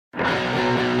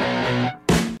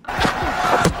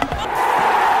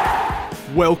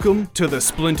Welcome to the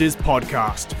Splinters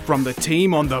podcast from the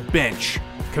team on the bench.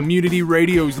 Community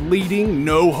Radio's leading,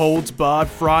 no-holds-barred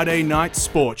Friday night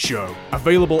sports show.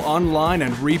 Available online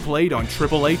and replayed on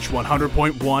Triple H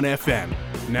 100.1 FM.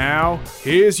 Now,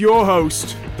 here's your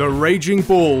host, the Raging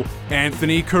Bull,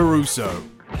 Anthony Caruso.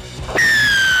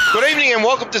 Good evening and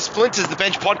welcome to Splinters, the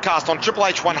Bench podcast on Triple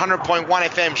H 100.1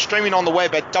 FM, streaming on the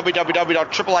web at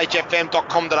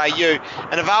www.triplehfm.com.au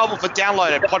and available for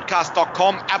download at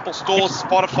podcast.com, Apple stores,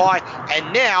 Spotify,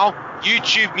 and now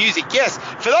YouTube Music. Yes,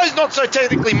 for those not so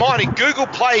technically minded, Google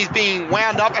Play is being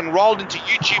wound up and rolled into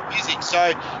YouTube Music.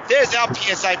 So there's our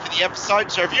PSA for the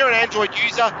episode. So if you're an Android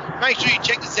user, make sure you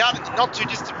check this out in the not too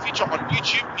distant future on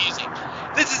YouTube Music.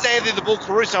 This is Anthony the Bull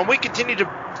Caruso, and we continue to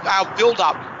build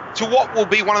up to what will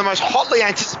be one of the most hotly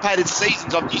anticipated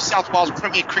seasons of New South Wales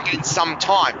Premier Cricket in some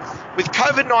time. With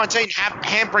COVID-19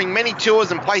 hampering many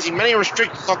tours and placing many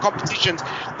restrictions on competitions,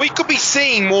 we could be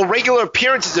seeing more regular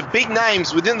appearances of big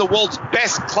names within the world's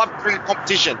best club cricket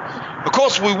competition. Of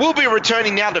course, we will be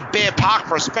returning now to Bear Park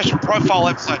for a special profile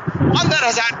episode, one that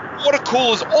has had water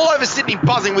coolers all over Sydney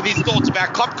buzzing with his thoughts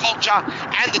about club culture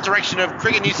and the direction of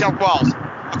Cricket New South Wales.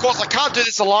 Of course, I can't do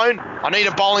this alone. I need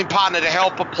a bowling partner to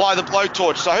help apply the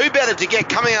blowtorch. So who better to get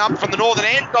coming up from the northern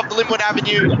end of the Linwood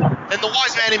Avenue than the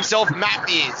wise man himself, Matt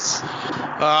Mears.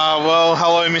 Well,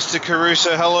 hello, Mr.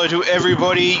 Caruso. Hello to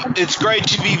everybody. It's great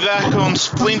to be back on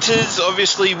Splinters,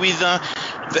 obviously with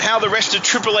how the rest of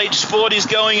Triple H sport is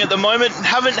going at the moment.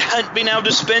 Haven't been able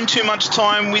to spend too much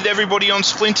time with everybody on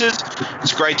Splinters.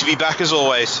 It's great to be back as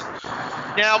always.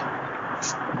 Now,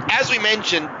 as we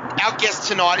mentioned, our guest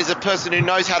tonight is a person who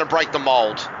knows how to break the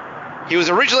mould. He was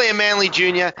originally a Manly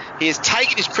junior. He has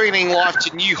taken his cricketing life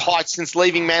to new heights since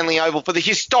leaving Manly Oval for the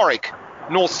historic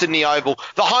North Sydney Oval,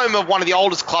 the home of one of the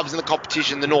oldest clubs in the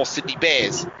competition, the North Sydney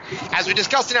Bears. As we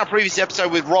discussed in our previous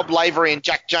episode with Rob Lavery and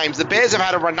Jack James, the Bears have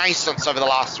had a renaissance over the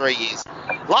last 3 years.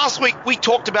 Last week, we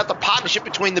talked about the partnership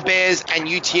between the Bears and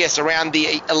UTS around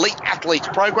the Elite Athletes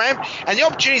program and the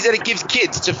opportunities that it gives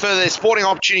kids to further their sporting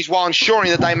opportunities while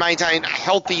ensuring that they maintain a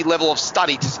healthy level of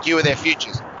study to secure their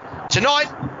futures. Tonight,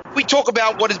 we talk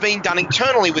about what is being done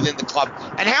internally within the club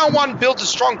and how one builds a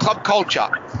strong club culture.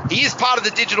 He is part of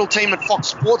the digital team at Fox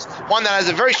Sports, one that has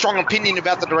a very strong opinion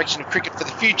about the direction of cricket for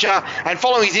the future. And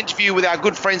following his interview with our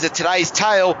good friends at Today's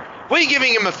Tale, we're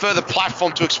giving him a further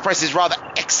platform to express his rather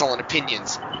excellent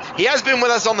opinions. He has been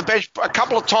with us on the bench a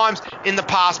couple of times in the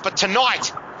past, but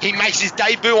tonight he makes his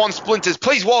debut on Splinters.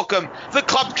 Please welcome the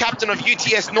club captain of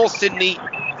UTS North Sydney,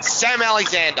 Sam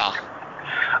Alexander.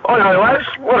 Oh, no, lads,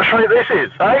 what a treat this is,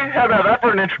 eh? How about that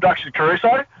for an introduction,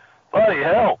 Caruso? Bloody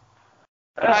hell.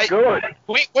 That's good.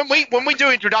 When we do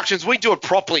introductions, we do it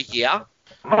properly here.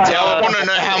 I want to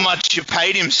know how much you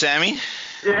paid him, Sammy.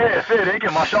 Yeah, fair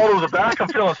dinkum. My shoulders are back. I'm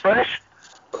feeling fresh.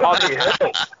 Bloody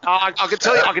hell. I can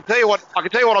tell you what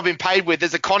I've been paid with.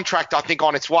 There's a contract, I think,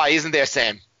 on its way, isn't there,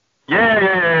 Sam?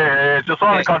 Yeah. Just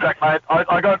sign the contract, mate.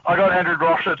 I got Andrew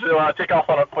Grosher to tick off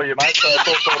on it for you, mate. So it's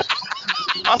all sorted.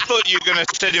 I thought you were going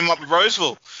to set him up with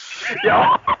Roseville.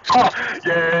 Yeah,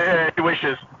 he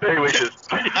wishes.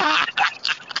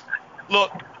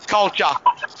 Look, culture.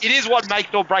 It is what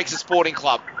makes or breaks a sporting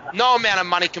club. No amount of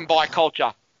money can buy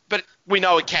culture, but we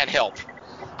know it can help.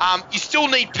 You still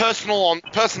need personnel on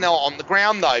the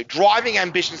ground, though, driving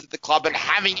ambitions at the club and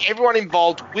having everyone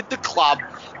involved with the club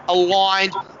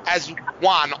aligned as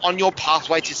one on your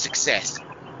pathway to success.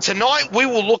 Tonight, we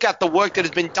will look at the work that has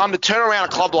been done to turn around a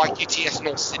club like UTS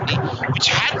North Sydney, which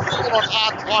had fallen on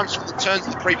hard times from the turns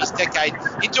of the previous decade,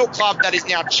 into a club that is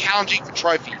now challenging for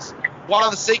trophies. What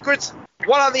are the secrets?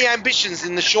 What are the ambitions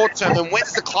in the short term, and where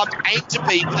does the club aim to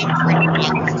be within 3 years'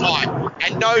 time?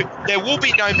 And no, there will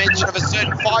be no mention of a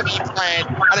certain 5-year plan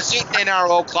at a certain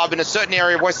NRL club in a certain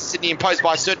area of Western Sydney imposed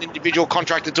by a certain individual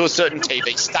contracted to a certain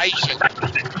TV station.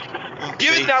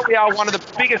 Given that we are one of the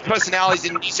biggest personalities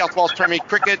in New South Wales Premier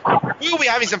Cricket, we will be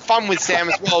having some fun with Sam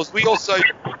as well as we also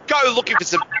go looking for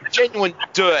some genuine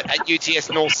dirt at UTS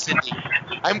North Sydney.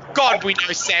 And God, we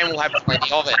know Sam will have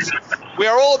plenty of it. We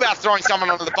are all about throwing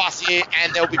someone under the bus here,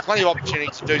 and there will be plenty of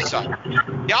opportunity to do so.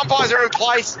 The umpires are in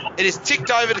place. It is ticked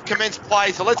over to commence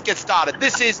play, so let's get started.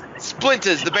 This is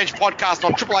Splinters, the Bench podcast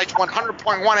on Triple H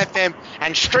 100.1 FM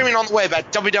and streaming on the web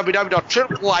at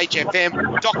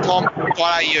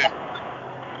www.triplehfm.com.au.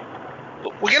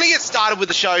 We're going to get started with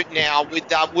the show now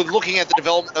with looking at the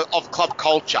development of club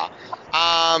culture.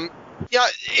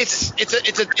 It's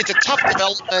a tough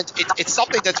development. It's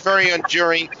something that's very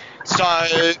enduring. So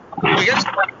we're going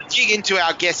to dig into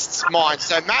our guest's mind.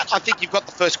 So Matt, I think you've got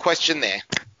the first question there.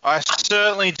 I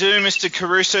certainly do, Mr.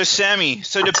 Caruso. Sammy,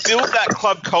 so to build that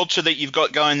club culture that you've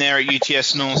got going there at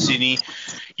UTS North Sydney,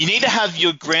 you need to have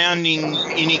your grounding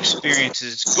in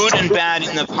experiences, good and bad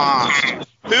in the past.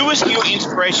 Who was your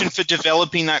inspiration for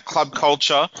developing that club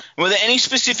culture? Were there any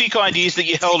specific ideas that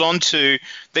you held on to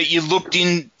that you looked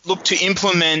to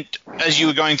implement as you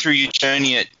were going through your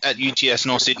journey at UTS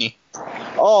North Sydney?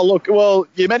 Oh, look, well,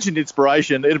 you mentioned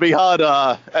inspiration. It'd be hard,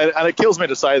 and it kills me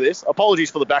to say this. Apologies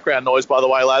for the background noise, by the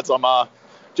way, lads. I'm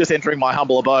just entering my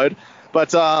humble abode.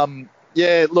 But,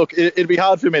 yeah, look, it'd be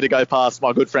hard for me to go past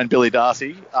my good friend Billy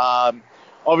Darcy.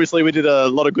 Obviously, we did a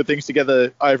lot of good things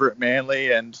together over at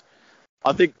Manly, and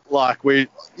I think, like, I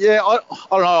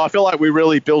don't know, I feel like we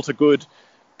really built a good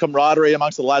camaraderie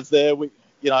amongst the lads there.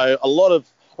 A lot of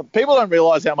people don't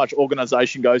realise how much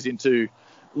organisation goes into,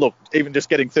 look, even just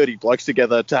getting 30 blokes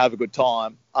together to have a good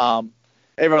time.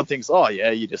 Everyone thinks, oh,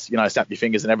 yeah, you just, snap your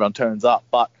fingers and everyone turns up.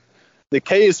 But the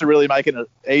key is to really making it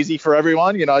easy for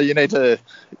everyone. You need to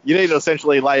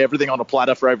essentially lay everything on a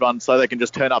platter for everyone so they can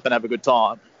just turn up and have a good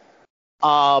time.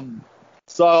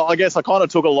 So I guess I kind of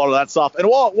took a lot of that stuff. And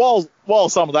while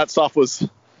some of that stuff was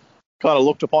kind of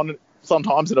looked upon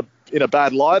sometimes in a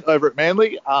bad light over at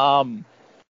Manly,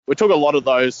 we took a lot of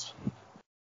those.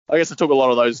 I guess I took a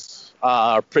lot of those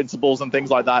principles and things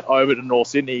like that over to North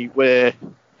Sydney, where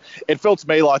it felt to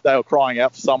me like they were crying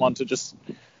out for someone to just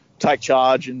take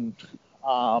charge and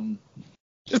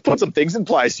just put some things in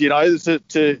place,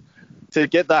 to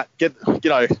get that, I don't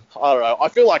know. I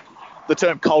feel like the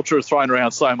term culture is thrown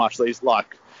around so much it's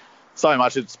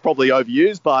probably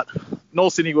overused, but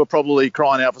North Sydney were probably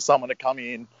crying out for someone to come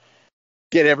in,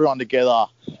 get everyone together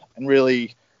and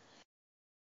really,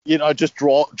 just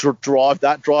drive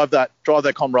that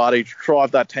camaraderie,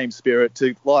 drive that team spirit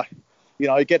to,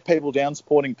 get people down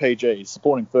supporting PGs,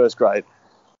 supporting first grade.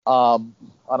 I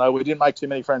know we didn't make too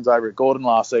many friends over at Gordon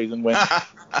last season when I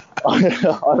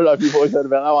don't know if you've always heard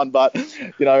about that one, but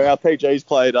our PGs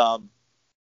played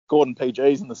Gordon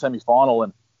PGs in the semi-final,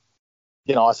 and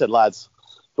I said, lads,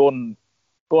 Gordon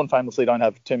famously don't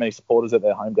have too many supporters at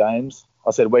their home games.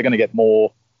 I said we're going to get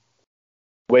more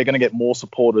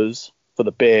supporters for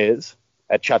the Bears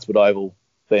at Chatswood Oval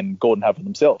than Gordon have for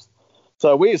themselves.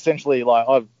 So we essentially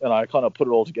kind of put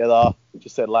it all together. We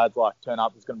just said, lads, turn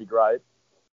up, it's going to be great.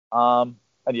 And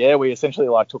yeah, we essentially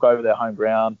took over their home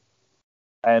ground,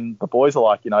 and the boys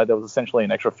are there was essentially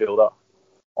an extra fielder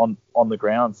on the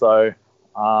ground. So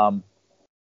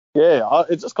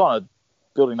it's just kind of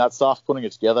building that stuff, putting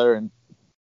it together, and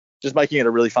just making it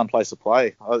a really fun place to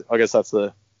play. I guess that's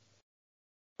the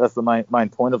main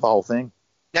point of the whole thing.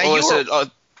 Now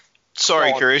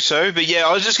sorry, Caruso, but yeah,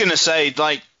 I was just going to say,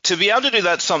 to be able to do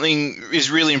that something is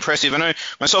really impressive. I know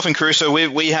myself and Caruso,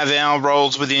 we have our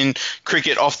roles within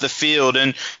cricket off the field,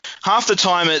 and half the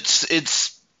time it's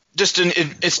just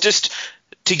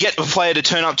to get a player to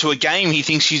turn up to a game, he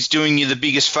thinks he's doing you the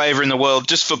biggest favour in the world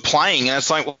just for playing. And it's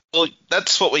well,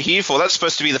 that's what we're here for. That's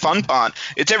supposed to be the fun part.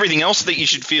 It's everything else that you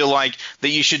should feel like that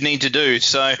you should need to do.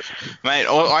 So, mate,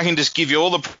 I can just give you all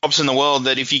the props in the world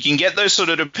that if you can get those sort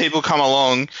of people come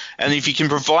along, and if you can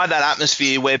provide that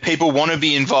atmosphere where people want to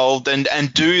be involved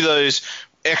and do those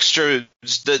extras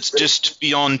that's just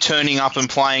beyond turning up and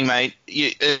playing, mate.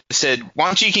 As I said,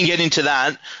 once you can get into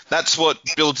that, that's what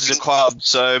builds as a club.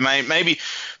 So, mate, maybe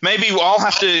I'll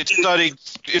have to start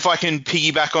if I can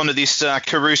piggyback onto this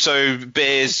Caruso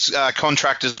Bears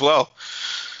contract as well.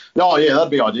 Oh yeah, that'd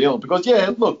be ideal because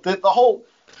look, the whole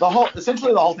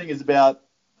essentially the whole thing is about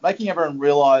making everyone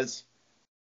realise,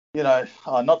 not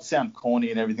to sound corny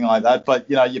and everything like that, but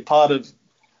you're part of.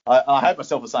 I hate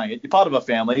myself for saying it. You're part of a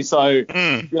family, so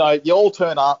you all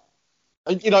turn up.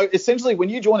 Essentially, when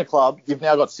you join a club, you've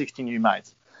now got 60 new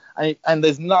mates, and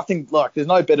there's there's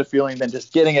no better feeling than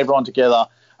just getting everyone together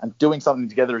and doing something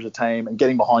together as a team and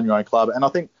getting behind your own club. And I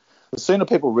think the sooner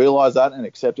people realise that and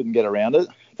accept it and get around it,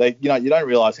 you don't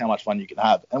realise how much fun you can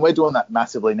have. And we're doing that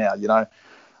massively now,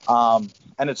 and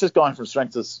it's just going from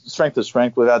strength to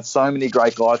strength. We've had so many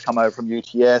great guys come over from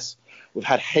UTS. We've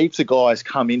had heaps of guys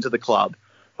come into the club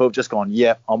who have just gone,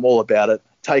 I'm all about it,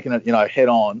 taking it, head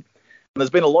on. And there's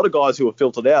been a lot of guys who have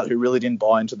filtered out who really didn't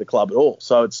buy into the club at all.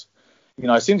 So it's,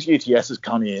 since UTS has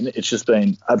come in, it's just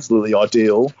been absolutely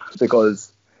ideal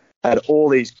because had all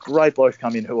these great blokes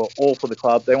come in who are all for the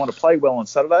club. They want to play well on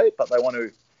Saturday, but they want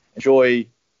to enjoy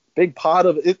being part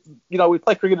of it. We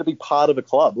play cricket to be part of a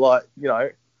club.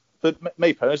 For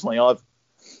me personally, I've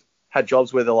had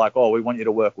jobs where they're like, we want you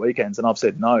to work weekends. And I've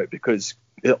said no because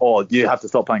you have to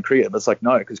stop playing cricket. But it's like,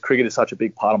 no, because cricket is such a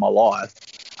big part of my life.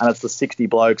 And it's the 60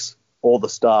 blokes, all the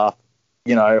staff,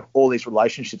 all these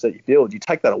relationships that you build. You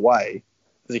take that away,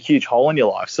 there's a huge hole in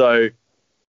your life. So,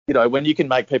 when you can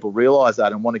make people realise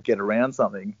that and want to get around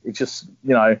something, it's just,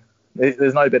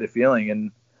 there's no better feeling.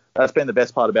 And that's been the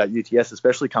best part about UTS,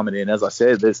 especially coming in. As I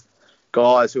said, there's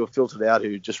guys who are filtered out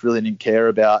who just really didn't care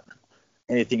about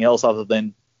anything else other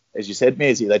than, as you said,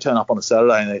 Mearsy, they turn up on a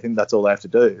Saturday and they think that's all they have to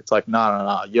do. It's like,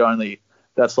 no.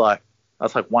 That's like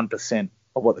 1%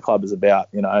 of what the club is about,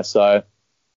 you know. So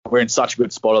we're in such a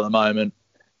good spot at the moment.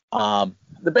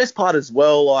 The best part as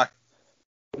well, like,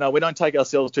 you know, we don't take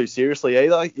ourselves too seriously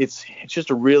either. It's just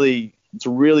a really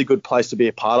good place to be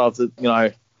a part of. You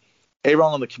know,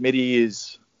 everyone on the committee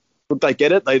they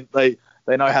get it. They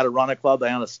know how to run a club. They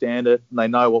understand it, and they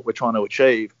know what we're trying to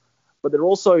achieve. But they're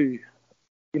also, you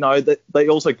know, they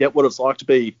also get what it's like to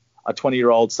be a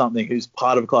 20-year-old something who's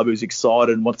part of a club, who's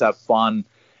excited and wants to have fun,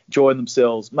 enjoy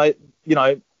themselves. You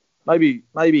know,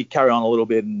 maybe carry on a little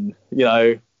bit and, you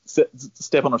know,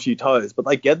 step on a few toes. But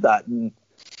they get that, and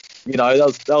you know,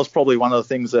 that was probably one of the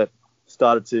things that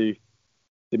started to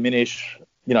diminish,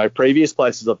 you know, previous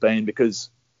places I've been, because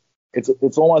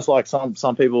it's almost like some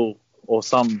people or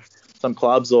some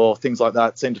clubs or things like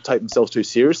that seem to take themselves too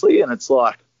seriously, and it's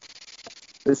like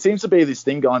there seems to be this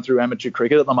thing going through amateur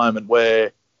cricket at the moment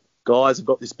where guys have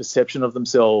got this perception of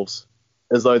themselves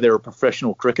as though they're a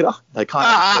professional cricketer. They kind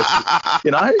of,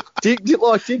 you know, do you get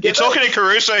You're talking to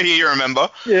Caruso here, you remember?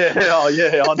 Yeah,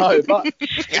 I know, but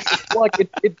it's like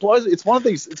it blows. It's one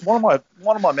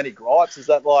of my many gripes is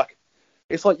that, like,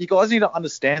 it's like you guys need to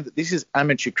understand that this is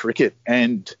amateur cricket,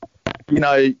 and you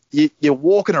know, you're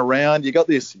walking around, you got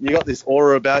this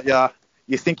aura about you.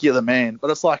 You think you're the man,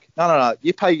 but it's like no.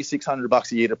 You pay your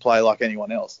 $600 a year to play like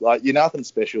anyone else. Like, you're nothing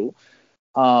special.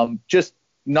 Just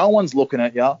no one's looking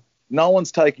at you. No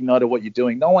one's taking note of what you're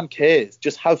doing. No one cares.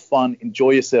 Just have fun,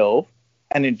 enjoy yourself,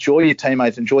 and enjoy your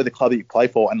teammates, enjoy the club that you play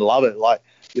for, and love it. Like,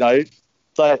 you know,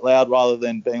 say it loud rather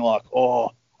than being like,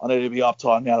 oh, I need to be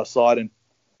uptight and out of sight. And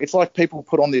it's like people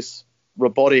put on this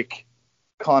robotic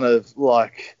kind of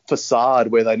like facade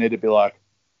where they need to be like,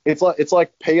 it's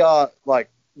like PR, like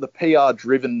the PR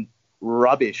driven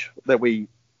rubbish that we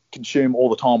consume all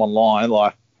the time online.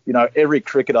 Like, you know, every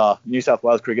cricketer, New South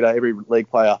Wales cricketer, every league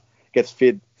player gets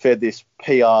fed this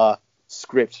PR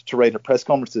script to read at press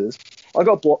conferences. I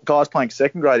got guys playing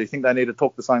second grade who think they need to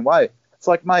talk the same way. It's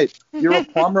like, mate, you're a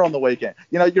plumber on the weekend.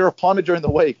 You know, you're a plumber during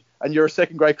the week, and you're a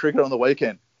second grade cricketer on the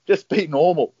weekend. Just be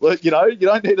normal. You know, you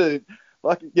don't need to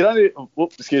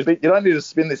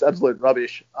spin this absolute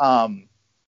rubbish.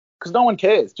 Because no one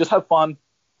cares. Just have fun,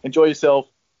 enjoy yourself.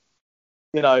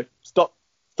 You know, stop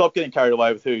getting carried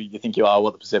away with who you think you are,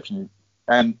 what the perception is.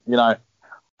 And, you know,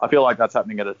 I feel like that's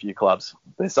happening at a few clubs.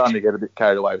 They're starting to get a bit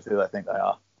carried away with who they think they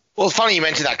are. Well, it's funny you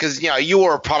mentioned that because, you know, you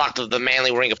are a product of the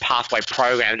Manly Warringah Pathway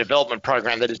program, development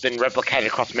program that has been replicated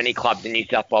across many clubs in New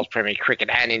South Wales Premier Cricket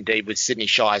and indeed with Sydney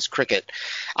Shires Cricket.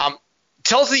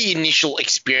 Tell us the initial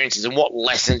experiences and what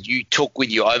lessons you took with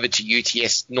you over to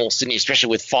UTS North Sydney, especially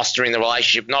with fostering the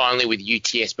relationship not only with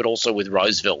UTS but also with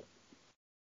Roseville.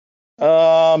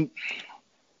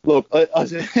 Look, playing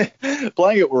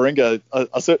at Warringah,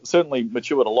 I certainly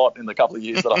matured a lot in the couple of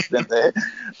years that I spent there.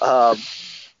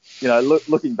 You know,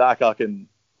 looking back, I can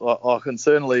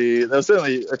certainly, there were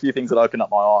certainly a few things that opened up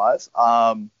my eyes.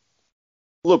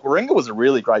 Look, Warringah was a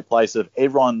really great place of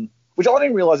everyone, which I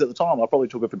didn't realise at the time. I probably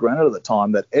took it for granted at the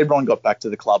time that everyone got back to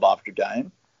the club after a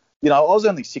game. You know, I was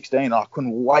only 16. And I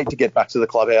couldn't wait to get back to the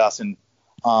clubhouse and,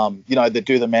 you know, they'd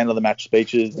do the man of the match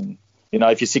speeches and, you know,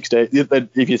 if you're 16,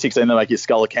 they make you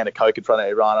scull a can of Coke in front of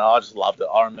everyone. And I just loved it.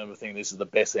 I remember thinking this is the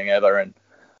best thing ever. And,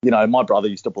 you know, my brother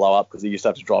used to blow up because he used to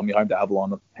have to drive me home to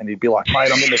Avalon. And he'd be like, mate,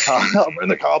 I'm in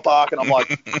the car park. And I'm like,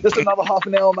 just another half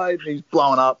an hour, mate. And he's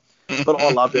blowing up. But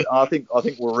I loved it. I think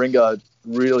Warringah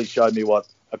really showed me what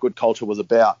a good culture was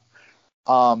about.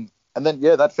 And then,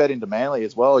 yeah, that fed into Manly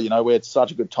as well. You know, we had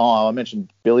such a good time. I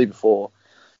mentioned Billy before.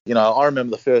 You know, I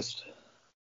remember the first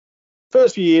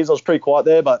few years I was pretty quiet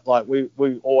there, but like we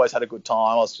always had a good time.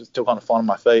 I was just still kind of finding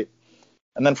my feet.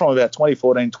 And then from about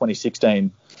 2014,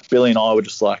 2016, Billy and I were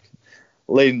just like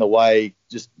leading the way,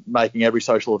 just making every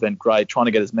social event great, trying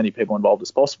to get as many people involved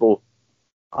as possible.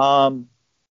 And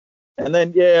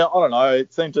then, yeah, I don't know,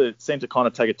 it seemed to kind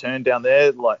of take a turn down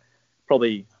there, like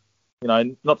probably, you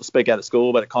know, not to speak out of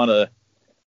school, but it kind of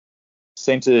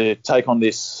seemed to take on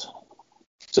this.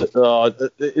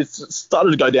 It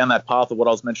started to go down that path of what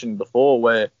I was mentioning before,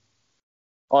 where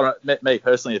me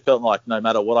personally, it felt like no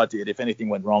matter what I did, if anything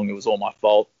went wrong, it was all my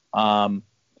fault.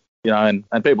 You know,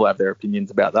 and people have their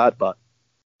opinions about that, but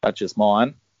that's just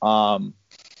mine. So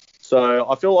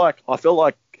I feel like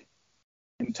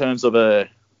in terms of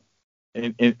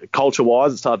in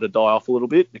culture-wise, it started to die off a little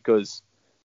bit because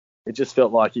it just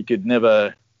felt like you could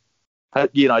never,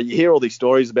 you know, you hear all these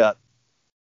stories about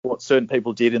what certain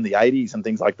people did in the 80s and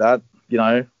things like that, you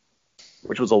know,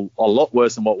 which was a lot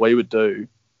worse than what we would do.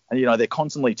 And, you know, they're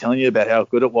constantly telling you about how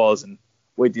good it was and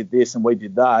we did this and we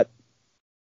did that.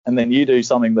 And then you do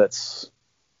something that's,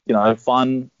 you know,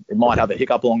 fun. It might have a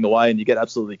hiccup along the way and you get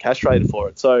absolutely castrated for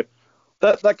it. So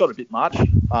that got a bit much,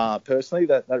 personally.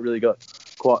 That really got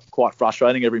quite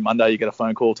frustrating. Every Monday you get a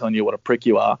phone call telling you what a prick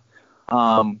you are.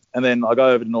 And then I go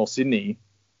over to North Sydney,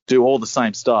 do all the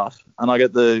same stuff, and I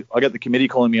get the committee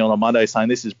calling me on a Monday saying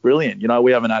this is brilliant. You know,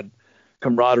 we haven't had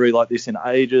camaraderie like this in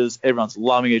ages. Everyone's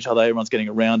loving each other. Everyone's getting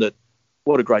around it.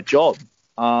 What a great job.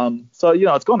 So, you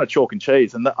know, it's gone to chalk and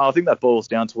cheese. And I think that boils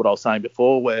down to what I was saying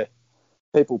before, where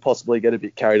people possibly get a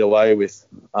bit carried away with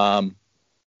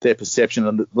their perception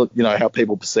and, you know, how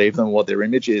people perceive them, what their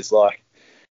image is. Like,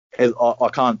 I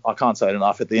can't say it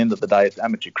enough. At the end of the day, it's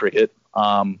amateur cricket.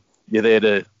 You're there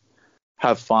to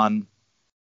have fun,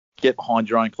 get behind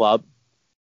your own club.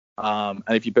 And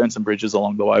if you burn some bridges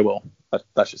along the way, well,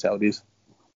 that's just how it is.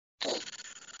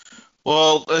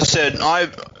 Well, as I said,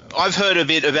 I've heard a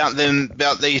bit about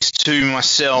these two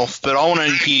myself, but I want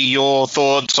to hear your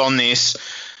thoughts on this.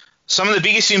 Some of the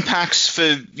biggest impacts for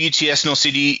UTS North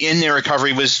Sydney in their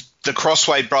recovery was the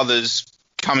Crossway brothers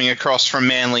coming across from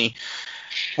Manly.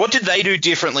 What did they do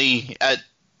differently at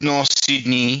North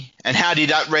Sydney, and how did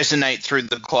that resonate through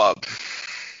the club?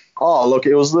 Oh, look,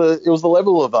 it was the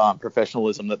level of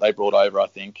professionalism that they brought over, I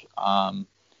think.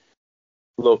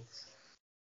 Look,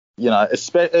 you know,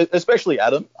 especially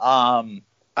Adam.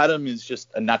 Adam is just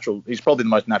a natural. He's probably the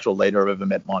most natural leader I've ever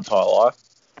met in my entire life.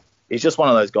 He's just one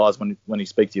of those guys when he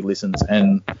speaks, he listens.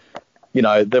 And you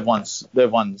know, they've won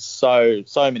so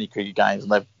many cricket games,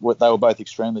 and they were both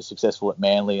extremely successful at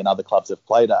Manly and other clubs they've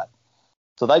played at.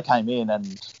 So they came in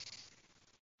and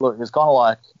look, it was kind of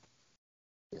like,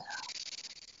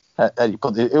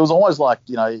 it was almost like,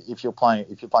 you know, if you're playing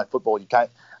football, you can't,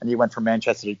 and you went from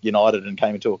Manchester United and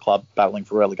came into a club battling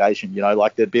for relegation, you know,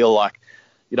 like there'd be like,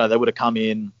 you know, they would have come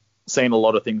in, seen a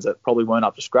lot of things that probably weren't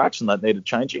up to scratch and that needed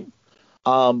changing.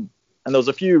 And there was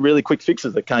a few really quick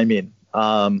fixes that came in.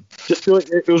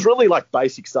 It was really like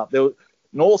basic stuff.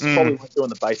 North probably weren't doing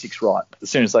the basics right as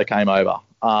soon as they came over.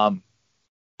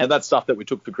 And that's stuff that we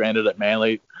took for granted at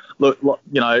Manly. Look,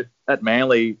 you know, at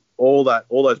Manly, all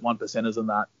those 1%ers and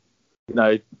that, you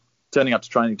know, turning up to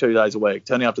training 2 days a week,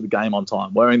 turning up to the game on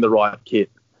time, wearing the right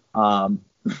kit, you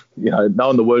know,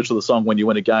 knowing the words of the song when you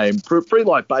win a game, pretty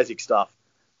like basic stuff.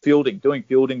 Doing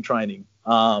fielding training,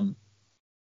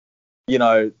 you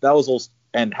know, that was all,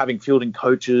 and having fielding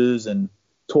coaches and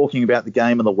talking about the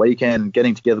game on the weekend and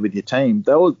getting together with your team.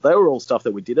 They were all stuff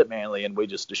that we did at Manly, and we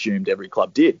just assumed every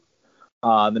club did.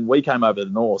 Then we came over to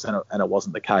the North, and it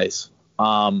wasn't the case.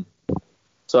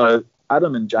 So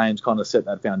Adam and James kind of set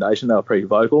that foundation. They were pretty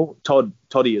vocal.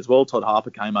 Toddy as well. Todd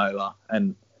Harper came over,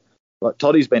 and like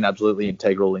Toddy's been absolutely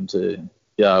integral into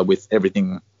with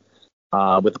everything,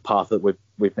 with the path that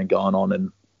we've been going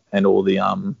on, and all the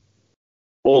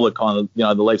kind of, you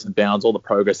know, the leaps and bounds, all the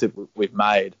progress that we've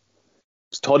made.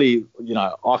 Toddy, you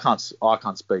know, I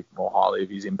can't speak more highly of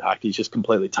his impact. He's just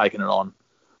completely taken it on.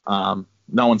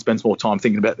 No one spends more time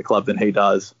thinking about the club than he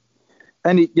does.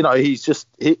 And, you know, he's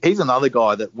another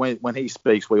guy that when he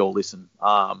speaks, we all listen.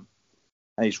 And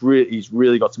he's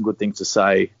really got some good things to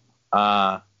say.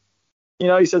 You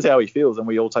know, he says how he feels, and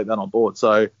we all take that on board.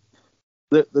 So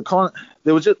there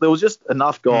was just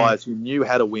enough guys who knew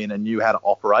how to win and knew how to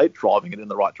operate, driving it in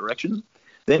the right direction.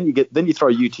 Then you throw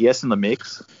UTS in the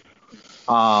mix.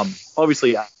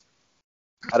 Obviously,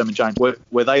 Adam and James,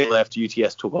 where they left,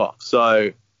 UTS took off.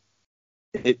 So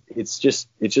it's just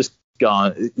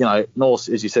going, you know, North,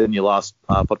 as you said in your last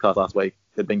podcast last week,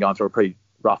 had been going through a pretty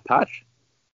rough patch.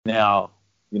 Now,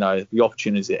 you know, the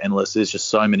opportunities are endless. There's just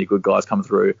so many good guys coming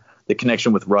through. The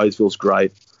connection with Roseville's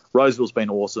great. Roseville's been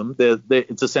awesome.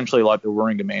 It's essentially like the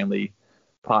Warringah Manly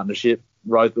partnership.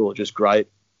 Roseville are just great.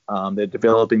 They're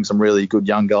developing some really good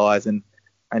young guys, and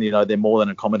you know, they're more than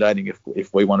accommodating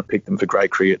if we want to pick them for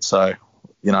great cricket. So,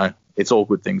 you know, it's all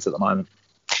good things at the moment.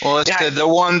 Well, that's the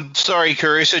one. Sorry,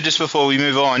 Caruso. Just before we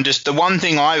move on, just the one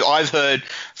thing I've heard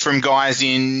from guys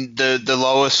in the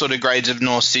lower sort of grades of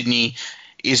North Sydney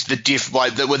is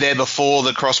that were there before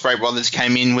the Crossbreak brothers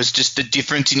came in, was just the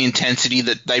difference in intensity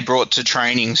that they brought to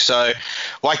training. So,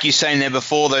 like you're saying there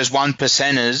before, those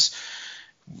 1%ers,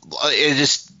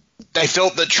 they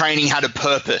felt that training had a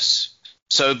purpose.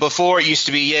 So before it used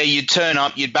to be, you'd turn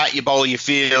up, you'd bat, you bowl, you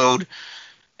field,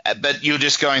 but you're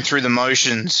just going through the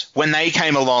motions. When they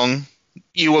came along,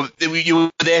 you were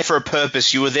there for a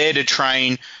purpose. You were there to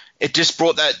train. It just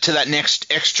brought that to that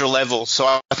next extra level. So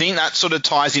I think that sort of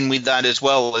ties in with that as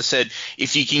well. As I said,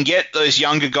 if you can get those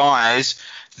younger guys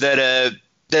that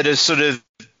are sort of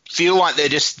feel like they're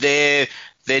just there,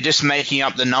 they're just making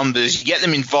up the numbers. You get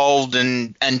them involved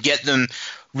and get them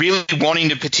really wanting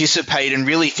to participate and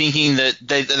really thinking that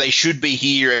they should be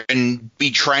here and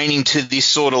be training to this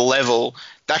sort of level.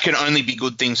 That can only be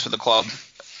good things for the club.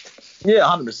 Yeah,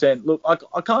 100%. Look,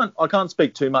 I can't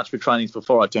speak too much for trainings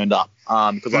before I turned up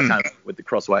because I came with the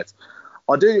crossweights.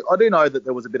 I do know that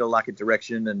there was a bit of lack of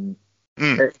direction and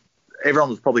everyone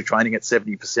was probably training at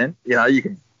 70%. You know,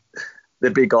 the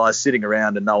big guys sitting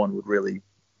around and no one would really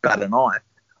bat an eye.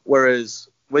 Whereas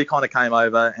we kind of came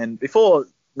over, and before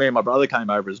me and my brother came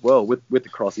over as well with the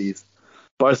crossies,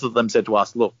 both of them said to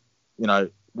us, look, you know,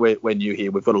 we're new here.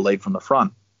 We've got to lead from the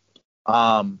front.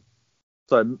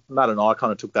 So Matt and I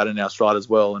kind of took that in our stride as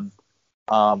well, and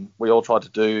we all tried to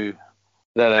do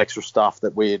that extra stuff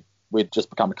that we'd just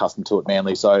become accustomed to at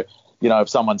Manly. So, you know, if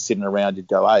someone's sitting around, you'd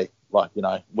go, hey, like, you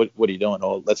know, what are you doing?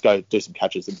 Or let's go do some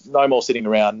catches. And no more sitting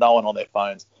around, no one on their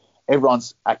phones.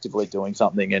 Everyone's actively doing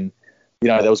something. And, you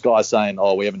know, there was guys saying,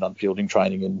 oh, we haven't done fielding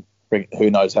training in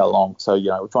who knows how long. So, you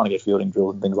know, we're trying to get fielding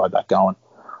drills and things like that going.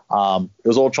 It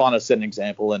was all trying to set an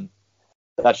example, and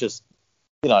that's just,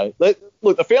 you know,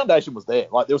 look, the foundation was there.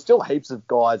 Like, there was still heaps of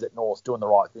guys at North doing the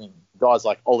right thing. Guys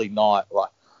like Ollie Knight, like,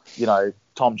 you know,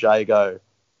 Tom Jago,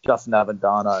 Justin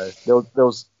Avendano.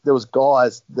 There was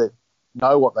guys that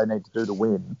know what they need to do to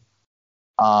win.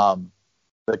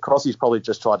 The Crossies probably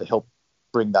just tried to help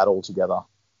bring that all together.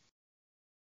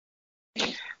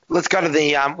 Let's go to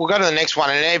we'll go to the next one.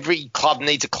 And every club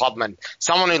needs a clubman,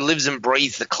 someone who lives and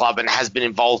breathes the club and has been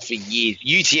involved for years.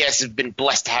 UTS has been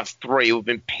blessed to have three who have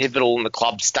been pivotal in the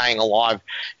club staying alive,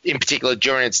 in particular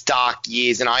during its dark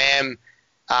years. And I am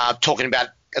talking about,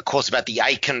 of course, about the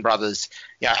Aiken brothers.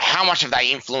 You know, how much have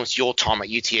they influenced your time at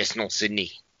UTS North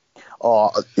Sydney?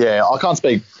 Oh yeah, I can't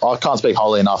speak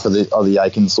highly enough of the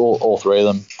Aikens, all three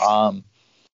of them.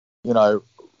 You know,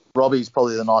 Robbie's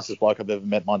probably the nicest bloke I've ever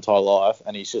met my entire life,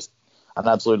 and he's just an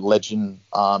absolute legend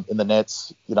in the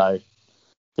nets. You know,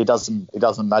 he does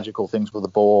some magical things with the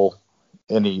ball,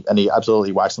 and he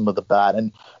absolutely whacks them with the bat,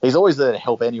 and he's always there to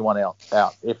help anyone out.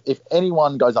 If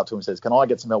anyone goes up to him and says, "Can I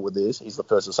get some help with this?" he's the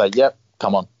first to say, "Yep,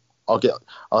 come on, I'll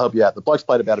help you out." The bloke's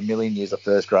played about 1 million years of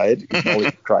first grade.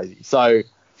 It's crazy. So.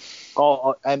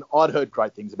 And I'd heard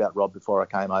great things about Rob before I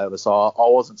came over, so I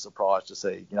wasn't surprised to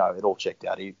see, you know, it all checked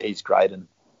out. He's great, and,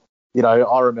 you know,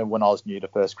 I remember when I was new to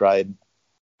first grade,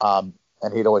 and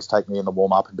he'd always take me in the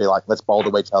warm-up and be like, let's bowl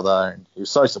to each other, and he was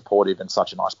so supportive and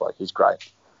such a nice bloke. He's great.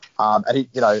 And he,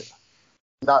 you know,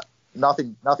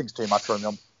 nothing's too much for him.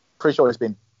 I'm pretty sure he's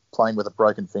been playing with a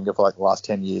broken finger for like the last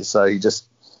 10 years, so he just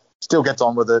still gets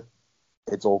on with it.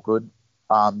 It's all good.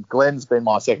 Glenn's been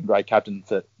my second grade captain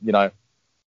for, you know,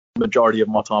 majority of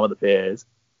my time at the Bears,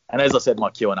 and as I said in my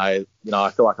Q&A, you know,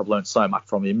 I feel like I've learned so much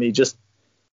from him. He just,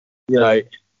 you know,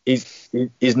 he's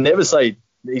never say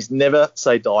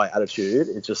die attitude.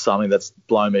 It's just something that's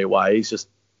blown me away. He's just,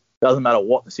 doesn't matter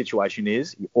what the situation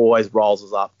is, he always rolls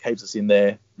us up, keeps us in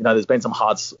there. You know, there's been some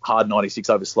hard 96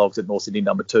 over slogs at North Sydney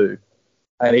number 2,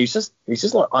 and he's just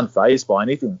like unfazed by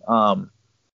anything.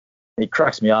 He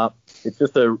cracks me up. It's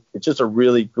just a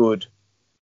really good.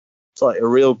 It's like a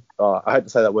real, I hate to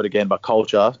say that word again, but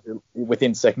culture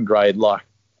within second grade. Like,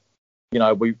 you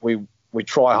know, we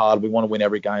try hard, we want to win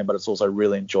every game, but it's also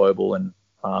really enjoyable, and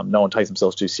no one takes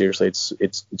themselves too seriously.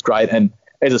 It's great. And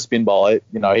as a spin bowler,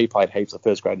 you know, he played heaps of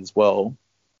first grade as well.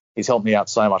 He's helped me out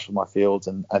so much with my fields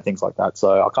and things like that.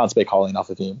 So I can't speak highly enough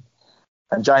of him.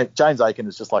 And James Aiken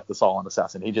is just like the silent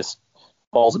assassin. He just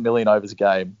bowls 1 million overs a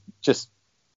game. Just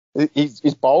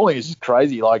his bowling is just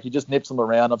crazy. Like, he just nips them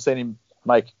around. I've seen him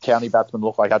make county batsmen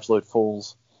look like absolute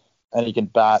fools, and he can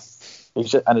bat. He's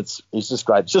just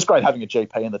great. It's just great having a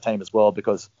GP in the team as well,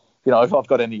 because, you know, if I've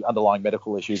got any underlying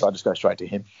medical issues, I just go straight to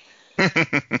him.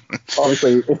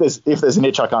 Obviously, if there's an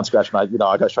itch I can't scratch, mate, you know,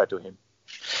 I go straight to him.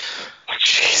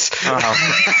 Jeez.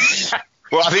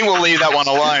 Well, I think we'll leave that one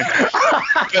alone.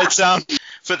 But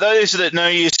for those that know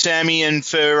you, Sammy, and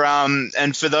for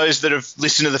those that have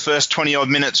listened to the first 20-odd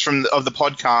minutes of the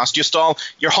podcast, your style,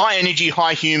 your high energy,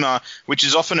 high humour, which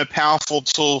is often a powerful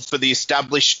tool for the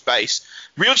established space.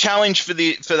 Real challenge for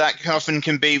that often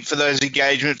can be for those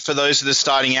engagements, for those that are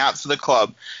starting out for the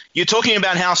club. You're talking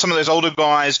about how some of those older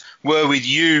guys were with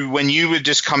you when you were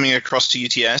just coming across to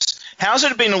UTS. How's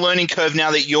it been a learning curve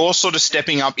now that you're sort of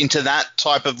stepping up into that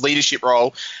type of leadership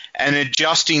role and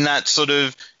adjusting that sort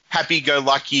of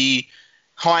happy-go-lucky,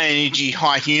 high-energy,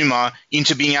 high humour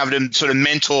into being able to sort of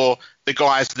mentor the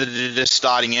guys that are just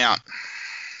starting out?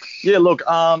 Yeah, look,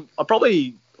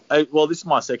 this is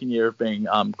my second year of being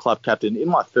club captain. In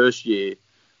my first year,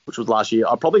 which was last year,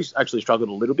 I probably actually struggled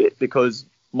a little bit because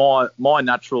my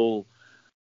natural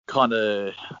kind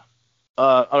of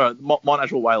I don't know, my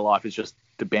natural way of life is just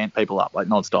to band people up like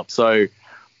nonstop. So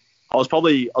I was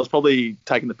probably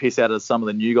taking the piss out of some of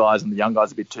the new guys and the young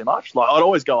guys a bit too much. Like I'd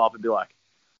always go up and be like,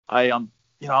 "Hey, I'm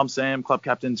Sam, club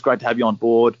captain. It's great to have you on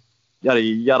board." Yada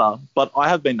yada. But I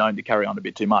have been known to carry on a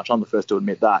bit too much. I'm the first to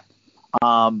admit that.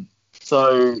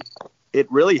 So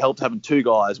it really helped having two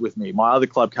guys with me. My other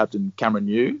club captain, Cameron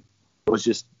Yu, was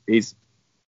just he's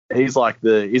like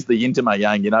the yin to my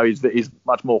yang. He's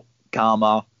much more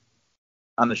calmer,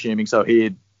 unassuming. So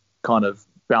he'd kind of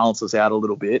balance us out a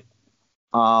little bit.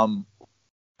 And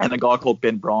a guy called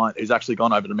Ben Bryant, who's actually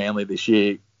gone over to Manly this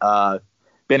year.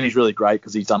 Benny's really great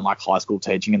because he's done like high school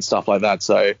teaching and stuff like that.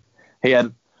 So he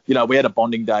had, we had a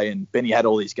bonding day, and Benny had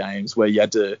all these games where you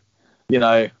had to,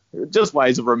 just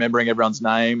ways of remembering everyone's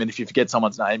name. And if you forget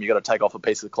someone's name, you got to take off a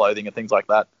piece of clothing and things like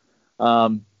that.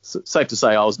 Safe to say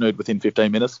I was nude within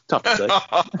 15 minutes. Tough to say.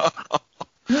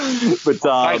 But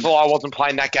thankful I wasn't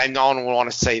playing that game. No one will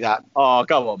want to see that. Oh,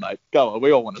 go on, mate. Go on.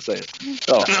 We all want to see it.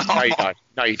 Oh. No, you don't.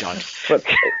 No, you don't. But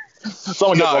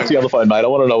someone get Roxy on the phone, mate. I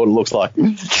want to know what it looks like.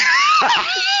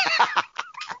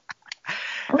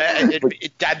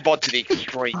 Dad bod to the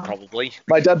extreme, probably.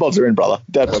 Mate, dad bods are in, brother.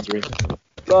 Dad bods are in.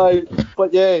 So,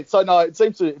 but yeah, no, it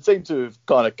seems to have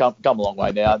kind of come a long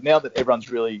way now. Now that everyone's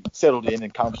really settled in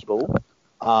and comfortable,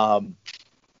 I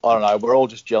don't know, we're all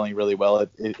just gelling really well.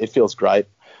 It feels great.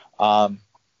 I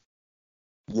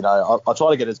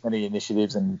try to get as many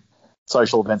initiatives and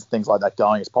social events and things like that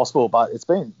going as possible, but it's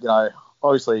been,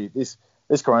 obviously this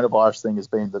coronavirus thing has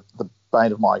been the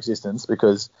bane of my existence,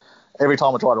 because every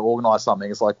time I try to organise something,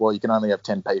 it's like, well, you can only have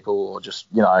 10 people, or just,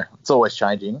 it's always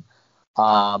changing.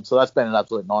 So that's been an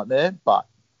absolute nightmare. But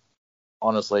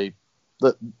honestly,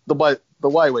 the way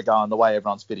we're going, the way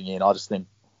everyone's fitting in, I just think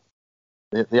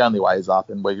the only way is up,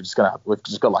 and we've just got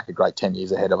like a great 10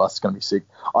 years ahead of us. It's going to be sick.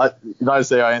 You notice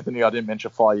there, Anthony, I didn't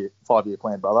mention a 5-year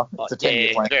plan, brother. It's a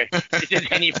 10-year plan. It's a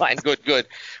 10-year plan. Good.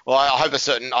 Well, I hope a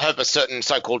certain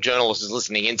so-called journalist is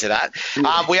listening into that.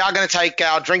 We are going to take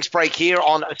our drinks break here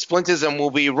on Splinters, and we'll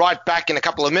be right back in a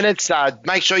couple of minutes.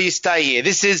 Make sure you stay here.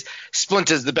 This is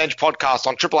Splinters, the Bench podcast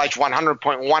on Triple H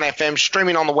 100.1 FM,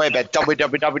 streaming on the web at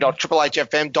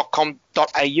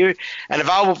www.triplehfm.com.au, and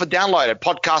available for download at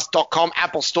podcast.com,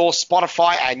 Apple Store,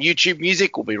 Spotify, and YouTube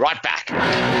Music. We'll be right back.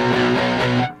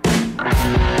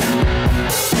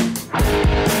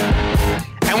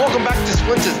 And welcome back to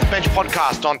Splinters, the Bench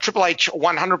podcast on Triple H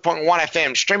 100.1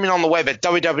 FM, streaming on the web at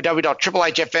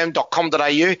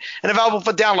www.triplehfm.com.au, and available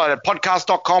for download at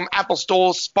podcast.com, Apple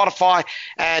Store, Spotify,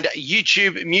 and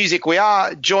YouTube Music. We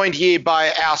are joined here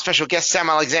by our special guest, Sam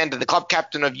Alexander, the club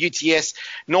captain of UTS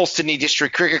North Sydney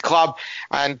District Cricket Club,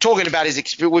 and talking about his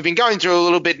experience. We've been going through a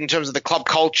little bit in terms of the club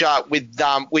culture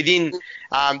within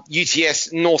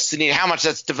UTS North Sydney, how much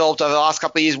that's developed over the last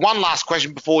couple of years. One last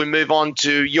question before we move on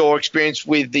to your experience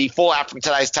with the fallout from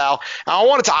today's tale. I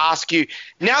wanted to ask you,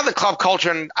 now that club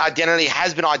culture and identity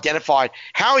has been identified,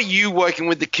 how are you working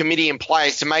with the committee and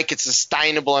players to make it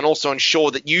sustainable and also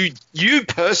ensure that you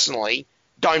personally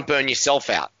don't burn yourself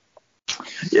out?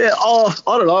 Yeah, I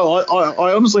don't know.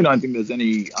 I honestly don't think there's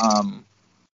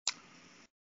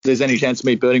any chance of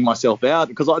me burning myself out,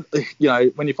 because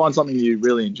when you find something you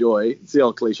really enjoy, it's the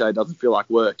old cliche, it doesn't feel like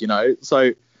work,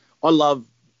 So I love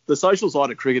the social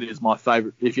side of cricket. Is my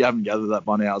favourite. If you haven't gathered that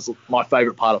by now, it's my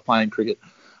favourite part of playing cricket.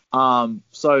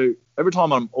 So every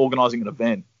time I'm organising an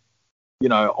event,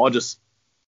 I just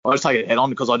take it head on,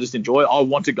 because I just enjoy it. I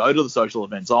want to go to the social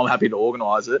event, so I'm happy to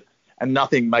organise it, and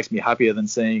nothing makes me happier than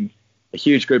seeing a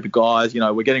huge group of guys.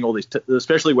 We're getting all these,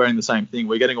 especially wearing the same thing.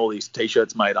 We're getting all these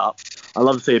T-shirts made up. I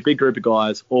love to see a big group of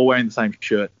guys all wearing the same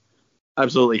shirt,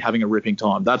 absolutely having a ripping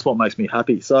time. That's what makes me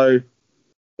happy. So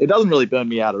it doesn't really burn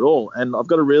me out at all. And I've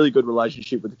got a really good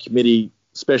relationship with the committee,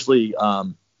 especially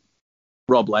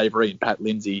Rob Lavery and Pat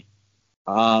Lindsay.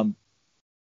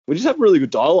 We just have really good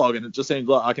dialogue, and it just seems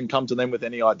like I can come to them with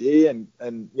any idea, and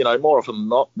more often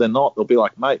than not, they'll be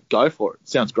like, mate, go for it.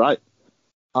 Sounds great.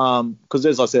 Because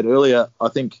as I said earlier, I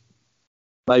think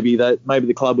maybe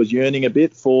the club was yearning a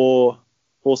bit for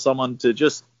someone to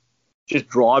just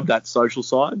drive that social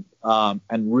side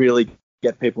and really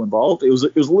get people involved. It was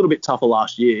a little bit tougher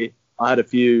last year. I had a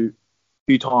few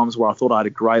times where I thought I had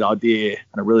a great idea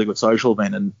and a really good social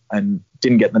event, and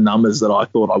didn't get the numbers that I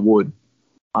thought I would.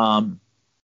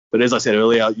 But as I said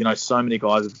earlier, so many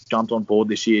guys have jumped on board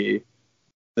this year.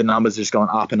 The numbers just gone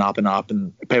up and up and up,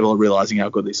 and people are realising how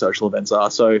good these social events are.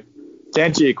 So to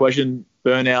answer your question,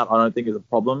 burnout I don't think is a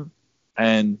problem.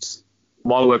 And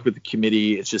my work with the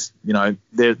committee, it's just,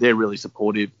 they're really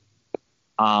supportive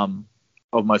of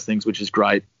most things, which is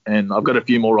great. And I've got a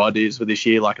few more ideas for this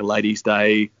year, like a ladies'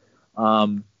 day,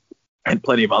 and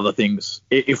plenty of other things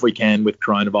if we can with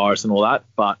coronavirus and all that.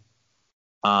 But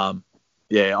I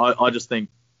just think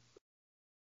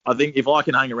if I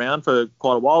can hang around for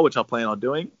quite a while, which I plan on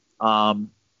doing, and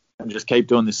just keep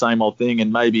doing the same old thing,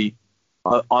 and maybe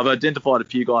I've identified a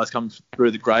few guys come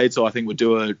through the grades, so I think we'll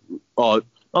do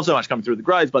not so much coming through the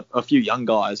grades, but a few young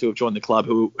guys who have joined the club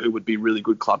who would be really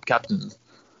good club captains.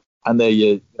 And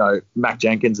there, Mac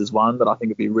Jenkins is one that I think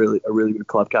would be a really good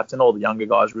club captain. All the younger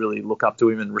guys really look up to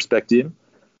him and respect him.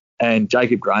 And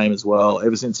Jacob Graham as well.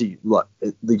 Ever since the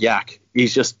Yak,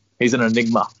 he's an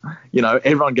enigma.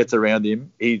 Everyone gets around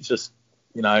him. He's just,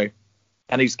 and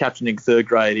he's captaining third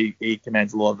grade. He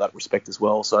commands a lot of that respect as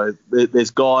well. So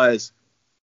there's guys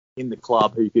in the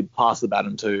club who you could pass the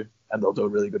baton to, and they'll do a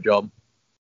really good job.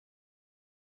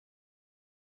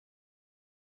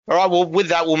 All right, well, with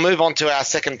that, we'll move on to our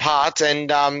second part. And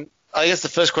I guess the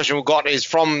first question we've got is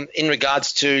in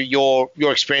regards to your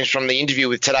experience from the interview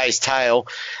with Today's Tale.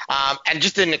 And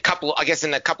just in a couple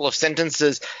of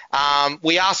sentences,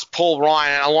 we asked Paul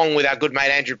Ryan, along with our good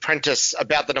mate Andrew Prentice,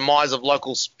 about the demise of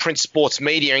local print sports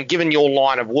media. And given your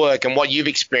line of work and what you've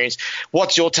experienced,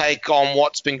 what's your take on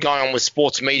what's been going on with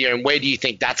sports media, and where do you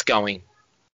think that's going?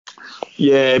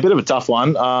 Yeah, a bit of a tough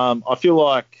one. I feel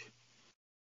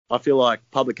like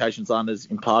publications aren't as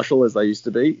impartial as they used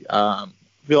to be. I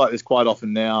feel like there's quite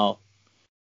often now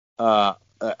an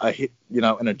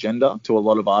agenda to a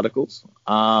lot of articles.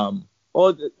 Or,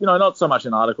 not so much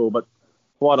an article, but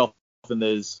quite often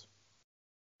it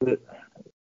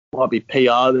might be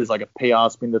PR. There's like a PR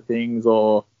spin to things,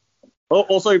 or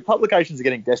also publications are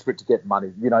getting desperate to get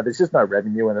money. There's just no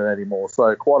revenue in it anymore.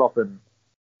 So quite often,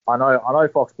 I know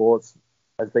Fox Sports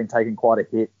has been taking quite a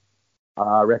hit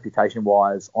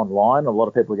reputation-wise online. A lot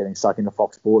of people are getting stuck into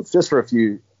Fox Sports just for a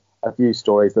few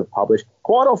stories they've published.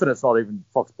 Quite often it's not even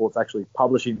Fox Sports actually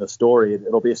publishing the story.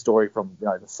 It'll be a story from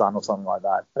The Sun or something like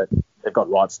that, but they've got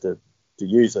rights to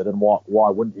use it, and why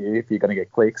wouldn't you if you're going to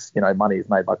get clicks? Money is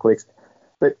made by clicks.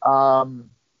 But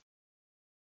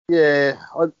look,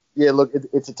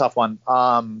 it's a tough one.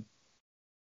 I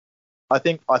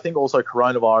think also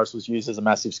coronavirus was used as a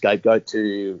massive scapegoat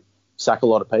to sack a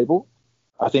lot of people.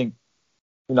 I think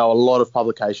a lot of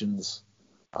publications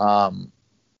are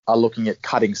looking at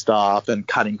cutting staff and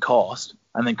cutting cost,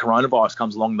 and then coronavirus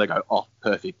comes along and they go, oh,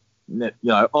 perfect. We've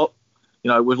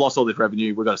lost all this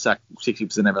revenue. We've got to sack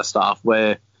 60% of our staff,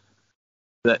 where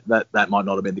that might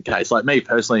not have been the case. Like me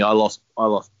personally, I lost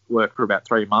work for about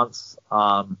 3 months,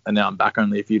 and now I'm back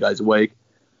only a few days a week.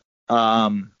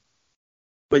 But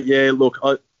yeah, look,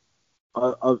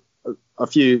 a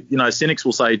few, cynics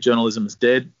will say journalism is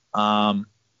dead.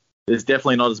 There's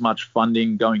definitely not as much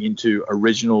funding going into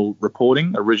original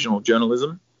reporting, original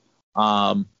journalism.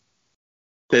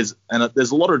 There's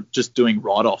a lot of just doing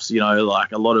write-offs,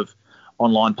 like a lot of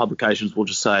online publications will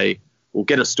just say, we'll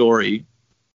get a story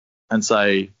and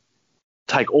say,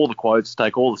 take all the quotes,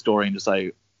 take all the story, and just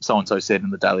say, so-and-so said in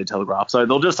the Daily Telegraph. So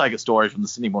they'll just take a story from the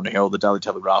Sydney Morning Herald, the Daily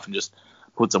Telegraph, and just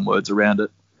put some words around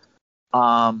it.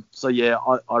 So yeah,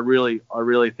 I really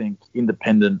think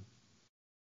independent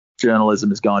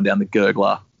journalism is going down the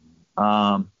gurgler,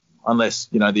 unless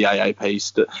the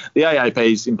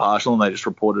AAP is impartial and they just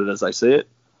report it as they see it.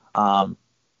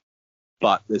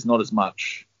 But there's not as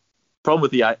much problem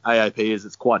with the AAP is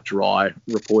it's quite dry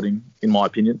reporting, in my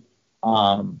opinion.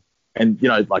 And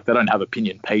like they don't have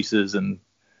opinion pieces and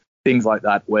things like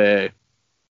that where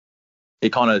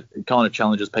it kind of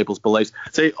challenges people's beliefs.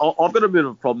 See, I've got a bit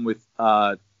of a problem with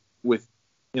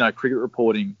cricket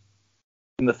reporting,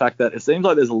 in the fact that it seems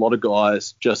like there's a lot of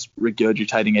guys just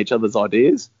regurgitating each other's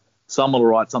ideas. Someone will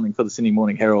write something for the Sydney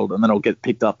Morning Herald, and then it'll get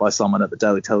picked up by someone at the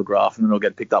Daily Telegraph, and then it'll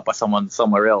get picked up by someone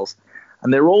somewhere else.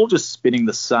 And they're all just spinning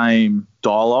the same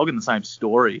dialogue and the same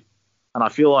story. And I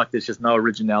feel like there's just no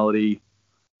originality.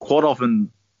 Quite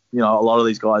often, a lot of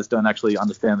these guys don't actually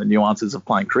understand the nuances of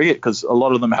playing cricket, because a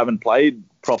lot of them haven't played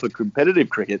proper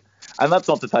competitive cricket. And that's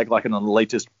not to take like an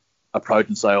elitist approach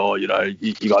and say, you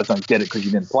guys don't get it because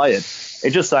you didn't play it.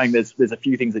 It's just saying there's a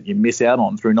few things that you miss out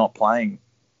on through not playing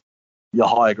your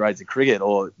higher grades of cricket,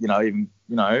 or even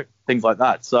things like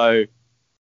that. So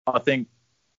I think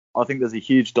there's a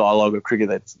huge dialogue of cricket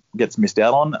that gets missed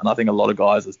out on, and I think a lot of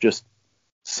guys are just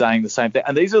saying the same thing.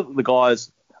 And these are the guys.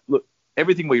 Look,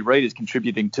 everything we read is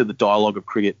contributing to the dialogue of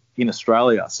cricket in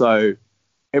Australia. So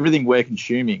everything we're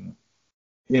consuming,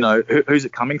 who's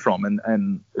it coming from,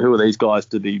 and who are these guys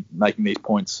to be making these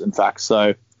points and facts?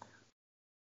 So,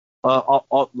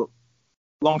 look,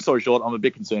 long story short, I'm a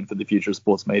bit concerned for the future of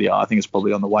sports media. I think it's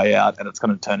probably on the way out, and it's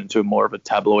going to turn into more of a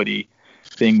tabloidy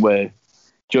thing where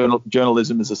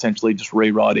journalism is essentially just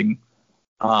rewriting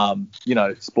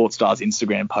sports stars'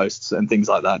 Instagram posts and things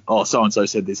like that. Oh, so and so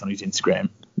said this on his Instagram.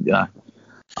 The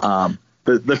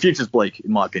future's bleak,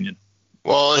 in my opinion.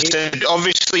 Well,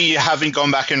 obviously you haven't gone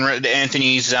back and read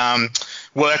Anthony's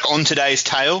work on today's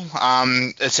tale.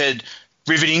 It said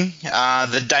riveting,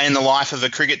 the day in the life of a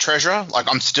cricket treasurer. Like,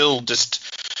 I'm still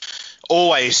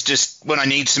always when I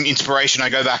need some inspiration, I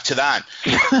go back to that.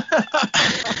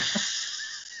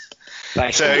 So,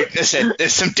 as I said,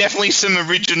 there's definitely some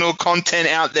original content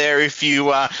out there if you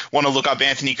want to look up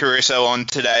Anthony Caruso on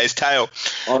today's tale.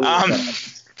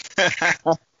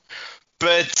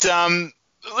 But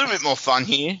a little bit more fun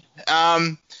here.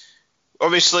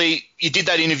 Obviously, you did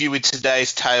that interview with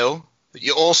today's tale, but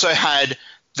you also had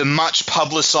the much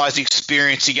publicised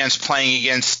experience playing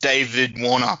against David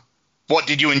Warner. What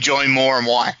did you enjoy more and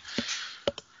why?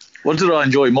 What did I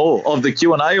enjoy more? Of the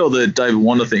Q&A or the David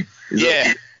Warner thing?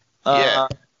 Yeah.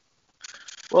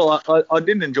 Well, I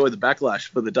didn't enjoy the backlash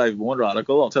for the David Warner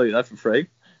article. I'll tell you that for free.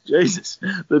 Jesus,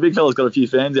 the big fella's got a few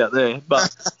fans out there,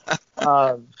 but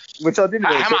which I didn't.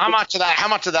 Really how much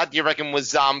of that do you reckon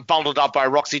was bundled up by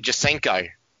Roxy Jacenko?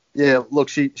 Yeah, look,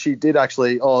 she did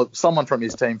actually. Oh, someone from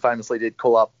his team famously did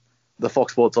call up the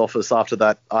Fox Sports office after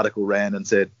that article ran and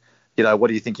said, what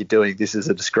do you think you're doing? This is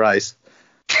a disgrace.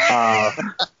 Hi,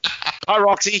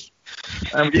 Roxy.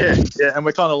 And and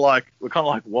we're kind of like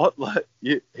what? Like,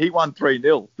 he won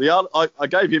 3-0. I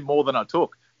gave him more than I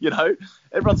took.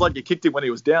 Everyone's like, you kicked him when he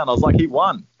was down. I was like, he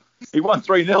won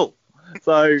 3-0.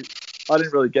 So I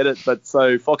didn't really get it. But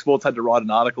so Fox Sports had to write an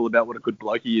article about what a good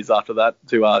bloke he is after that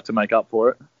to make up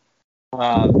for it,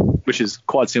 which is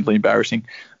quite simply embarrassing.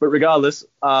 But regardless,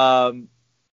 I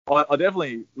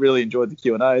definitely really enjoyed the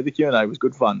Q&A. The Q&A was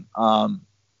good fun. I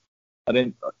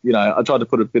tried to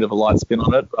put a bit of a light spin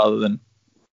on it rather than,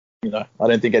 I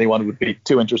don't think anyone would be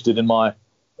too interested in my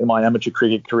amateur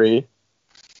cricket career.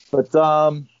 But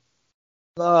no,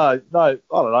 I don't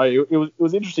know. It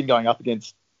was interesting going up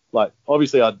against, like,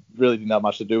 obviously I really didn't have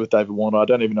much to do with David Warner. I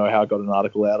don't even know how I got an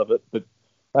article out of it, but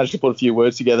I managed to put a few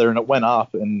words together and it went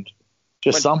up. And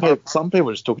just some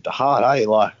people just took it to heart.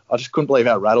 Like, I just couldn't believe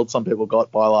how rattled some people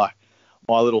got by like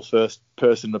my little first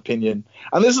person opinion.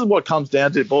 And this is what boils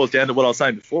down to what I was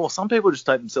saying before. Some people just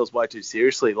take themselves way too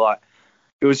seriously. Like,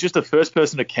 it was just a first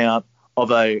person account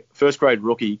of a first grade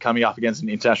rookie coming up against an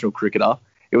international cricketer.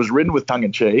 It was written with tongue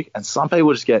in cheek, and some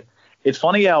people just get. It's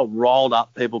funny how riled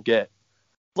up people get.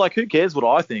 Like, who cares what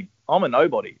I think? I'm a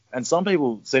nobody, and some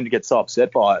people seem to get so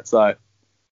upset by it. So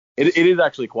it is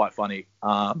actually quite funny.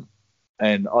 And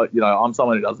I'm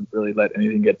someone who doesn't really let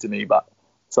anything get to me, but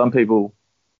some people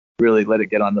really let it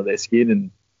get under their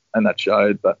skin, and that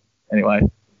showed. But anyway.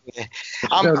 Yeah.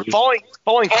 Following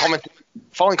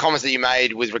comments that you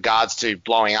made with regards to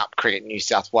blowing up cricket in New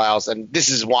South Wales, and this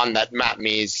is one that Matt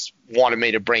Mears wanted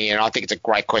me to bring in. I think it's a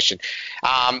great question.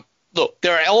 Look,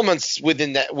 there are elements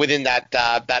within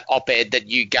that op-ed that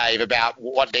you gave about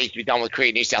what needs to be done with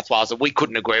cricket in New South Wales that we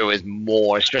couldn't agree with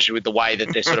more, especially with the way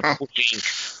that they're sort of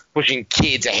pushing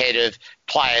kids ahead of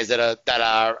players that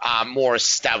are more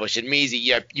established. And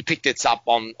Mearsy, you picked this up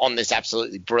on this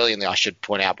absolutely brilliantly, I should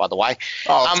point out, by the way.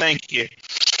 Oh, thank you.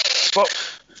 Well,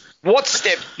 what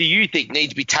steps do you think need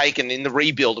to be taken in the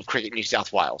rebuild of cricket in New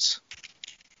South Wales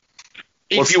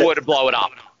if you were to blow it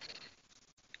up?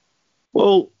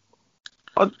 Well,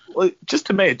 just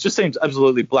to me, it just seems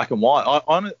absolutely black and white.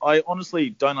 I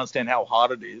honestly don't understand how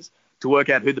hard it is to work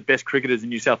out who the best cricketers in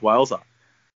New South Wales are.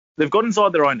 They've got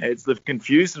inside their own heads. They've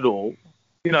confused it all.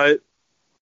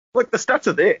 Like, the stats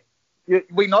are there.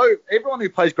 We know everyone who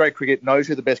plays great cricket knows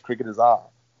who the best cricketers are.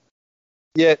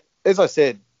 Yet, as I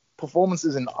said,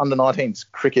 performances in under-19s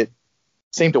cricket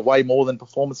seem to weigh more than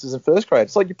performances in first grade.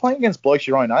 It's like you're playing against blokes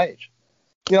your own age.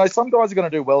 Some guys are going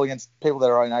to do well against people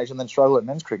their own age and then struggle at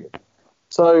men's cricket.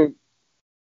 So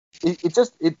I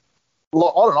don't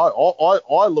know.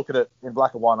 I look at it in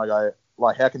black and white and I go,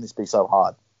 like, how can this be so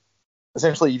hard?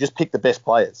 Essentially, you just pick the best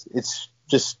players. It's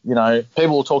just, people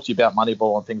will talk to you about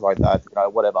Moneyball and things like that,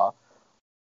 whatever.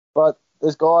 But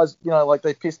there's guys, like,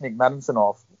 they pissed Nick Maddinson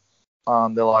off.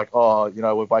 They're like, oh,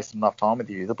 we've wasted enough time with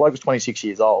you. The bloke was 26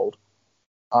 years old.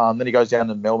 Then he goes down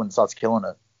to Melbourne and starts killing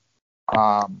it.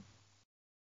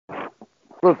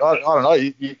 Look, I don't know.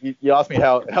 You asked me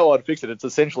how I'd fix it. It's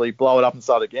essentially blow it up and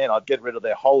start again. I'd get rid of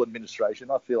their whole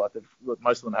administration. I feel like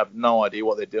most of them have no idea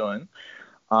what they're doing.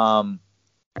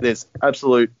 There's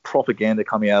absolute propaganda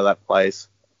coming out of that place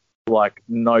like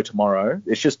no tomorrow.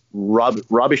 It's just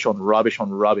rubbish on rubbish on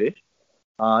rubbish.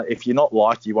 If you're not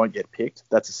liked, you won't get picked.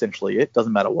 That's essentially it.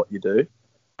 Doesn't matter what you do.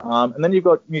 And then you've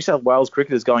got New South Wales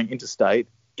cricketers going interstate,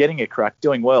 getting a crack,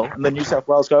 doing well, and then New South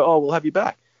Wales go, oh, we'll have you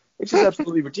back. It's just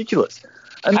absolutely ridiculous.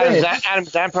 And Adam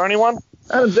Zampa, anyone?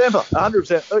 Adam Zampa,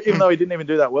 100%, even though he didn't even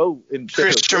do that well in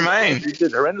Sheffield. Chris Tremaine. He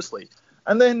did horrendously.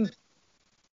 And then,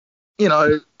 you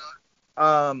know,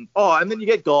 and then you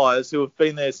get guys who have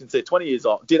been there since they're 20 years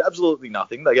old, did absolutely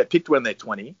nothing. They get picked when they're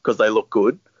 20 because they look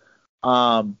good.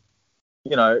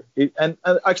 You know, and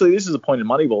actually this is a point in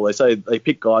Moneyball. They say they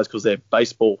pick guys because they're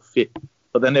baseball fit,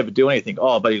 but they never do anything.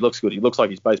 Oh, but he looks good. He looks like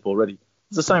he's baseball ready.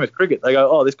 It's the same with cricket. They go,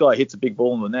 oh, this guy hits a big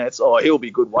ball in the nets. Oh, he'll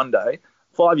be good one day.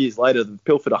 5 years later, they've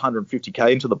pilfered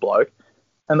 150K into the bloke,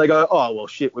 and they go, oh, well,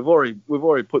 shit, we've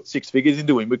already put 6 figures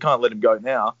into him. We can't let him go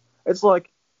now. It's like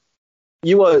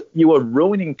you are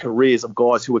ruining careers of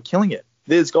guys who are killing it.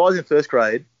 There's guys in first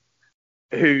grade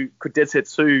who could dead set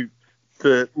sue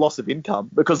for loss of income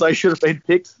because they should have been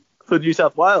picked for New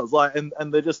South Wales. Like, and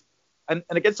they're just, and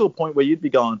it gets to a point where you'd be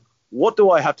going, what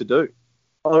do I have to do?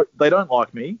 Oh, they don't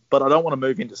like me, but I don't want to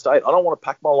move interstate. I don't want to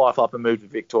pack my life up and move to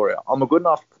Victoria. I'm a good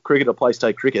enough cricketer to play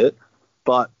state cricket,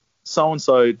 but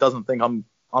so-and-so doesn't think I'm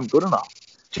good enough.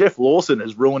 Jeff Lawson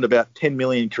has ruined about 10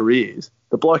 million careers.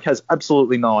 The bloke has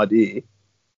absolutely no idea.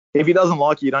 If he doesn't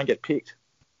like you, you don't get picked.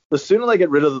 The sooner they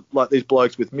get rid of like these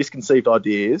blokes with misconceived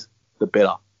ideas, the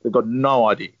better. They've got no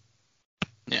idea.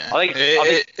 Yeah. I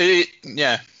think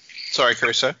yeah. Sorry,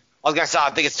 Caruso. I was going to say, I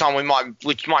think it's time we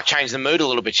might change the mood a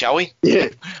little bit, shall we? Yeah.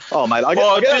 Oh, mate, I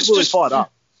get absolutely fired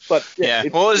up. But yeah.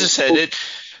 Well, as I said,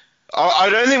 I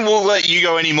don't think we'll let you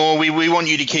go anymore. We want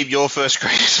you to keep your first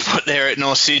grade spot there at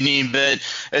North Sydney. But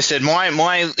as I said,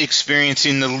 my experience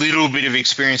in the little bit of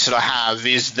experience that I have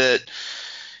is that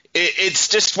it's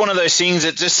just one of those things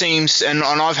that just seems, and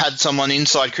I've had someone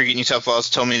inside Cricket New South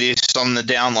Wales tell me this on the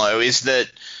down low, is that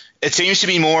it seems to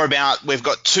be more about we've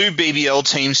got 2 BBL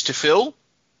teams to fill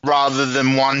rather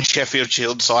than 1 Sheffield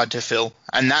Shield side to fill.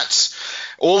 And that's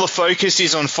all the focus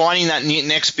is on finding that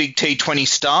next big T20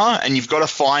 star, and you've got to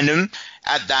find them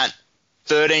at that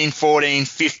 13, 14,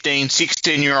 15,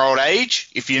 16-year-old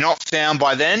age. If you're not found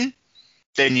by then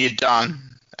you're done.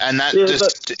 And that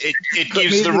it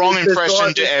gives the wrong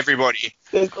impression to everybody.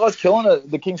 There's guys killing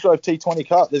it. The Kingsgrove T20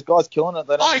 Cup. There's guys killing it.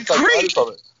 They don't take notice of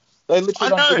it. They literally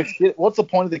don't give a shit. What's the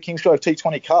point of the Kingsgrove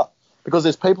T20 Cup? Because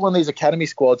there's people in these academy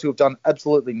squads who have done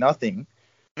absolutely nothing,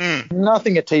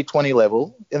 nothing at T20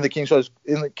 level in the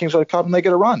Kingsgrove Cup, and they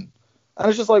get a run. And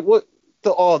it's just like, what?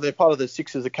 They're part of the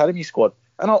Sixers academy squad.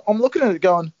 And I'm looking at it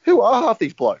going, who are half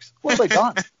these blokes? What have they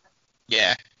done?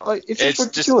 Yeah. Like, it's just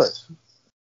ridiculous.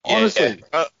 Honestly.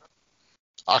 Yeah.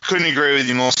 I couldn't agree with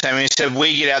you more, Sammy. He said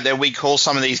we get out there, we call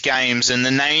some of these games, and the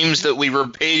names that we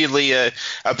repeatedly are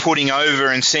putting over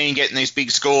and seeing getting these big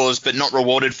scores but not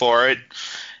rewarded for it,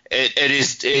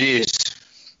 it's just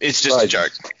crazy. A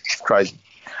joke. It's crazy.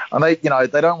 And they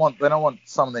don't want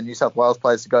some of their New South Wales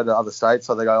players to go to other states,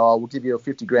 so they go, oh, we'll give you a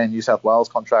 $50,000 New South Wales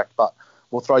contract, but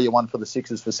we'll throw you one for the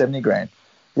Sixers for $70,000.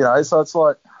 You know, so it's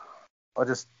like,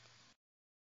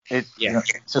 it's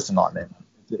just a nightmare.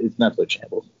 It's an absolute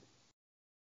shambles.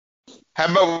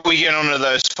 How about we get on to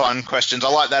those fun questions? I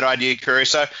like that idea,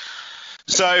 Caruso.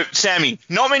 So, Sammy,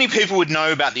 not many people would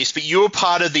know about this, but you were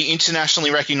part of the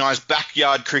internationally recognised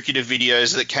backyard cricketer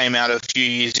videos that came out a few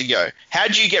years ago. How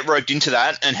did you get roped into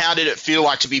that, and how did it feel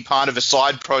like to be part of a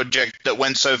side project that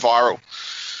went so viral?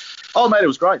 Oh, mate, it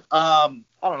was great. I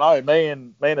don't know. Me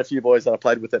and a few boys that I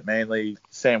played with at Manly,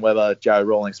 Sam Weber, Joe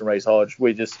Rawlings, and Reece Hodge,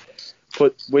 we just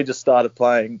started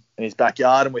playing in his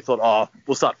backyard, and we thought,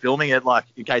 we'll start filming it, like,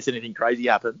 in case anything crazy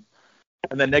happened.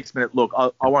 And then next minute, look,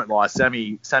 I won't lie,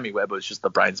 Sammy Webber was just the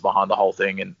brains behind the whole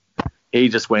thing, and he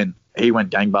went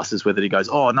gangbusters with it. He goes,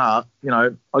 I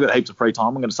got heaps of free time,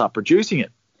 I'm going to start producing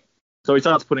it. So he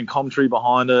starts putting commentary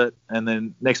behind it, and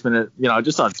then next minute,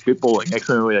 just started spitballing. Next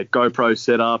minute we had GoPro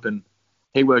set up, and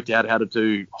he worked out how to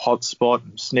do hotspot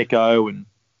and Snicko, and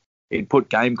he'd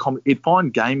put he'd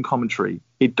find game commentary.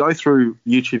 He'd go through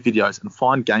YouTube videos and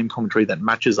find game commentary that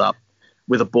matches up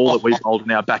with a ball that we bowled in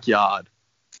our backyard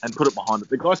and put it behind it.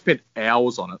 The guy spent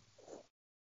hours on it.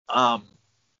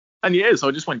 So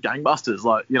it just went gangbusters.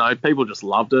 Like, people just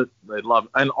loved it. They loved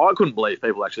it. And I couldn't believe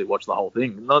people actually watched the whole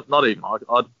thing. Not even.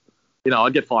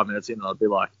 I'd get 5 minutes in and I'd be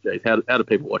like, geez, how do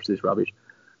people watch this rubbish?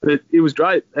 But it was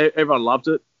great. Everyone loved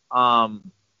it. And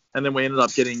then we ended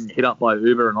up getting hit up by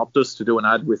Uber and Optus to do an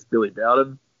ad with Billy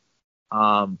Bowden,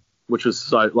 which was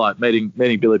so, like, meeting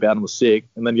Billy Bowden was sick,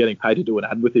 and then getting paid to do an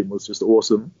ad with him was just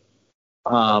awesome.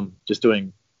 I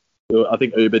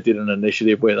think Uber did an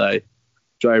initiative where they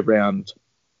drove around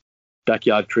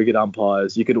backyard cricket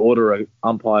umpires. You could order an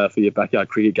umpire for your backyard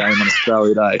cricket game on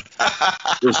Australia Day.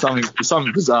 It was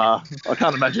something bizarre. I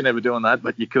can't imagine ever doing that,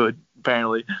 but you could,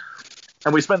 apparently.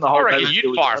 And we spent the whole day.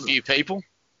 You'd fire a few people.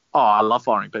 Oh, I love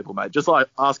firing people, mate. Just like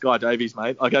ask Guy Davies,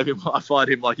 mate. I fired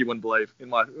him like you wouldn't believe.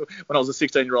 When I was a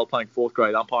 16-year-old playing fourth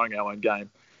grade, umpiring our own game,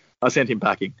 I sent him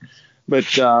packing.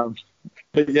 But yeah,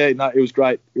 no, it was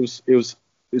great. It was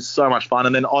so much fun.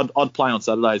 And then I'd play on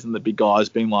Saturdays, and the big guys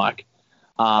being like,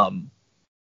 the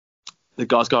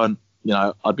guys going,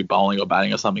 I'd be bowling or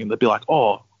batting or something, and they'd be like,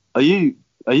 "Oh, are you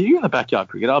in the backyard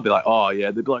cricket?" I'd be like, "Oh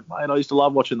yeah." They'd be like, "Mate, I used to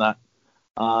love watching that."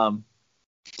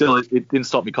 Still, it didn't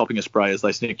stop me copping a spray as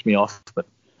they snicked me off. But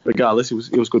regardless, it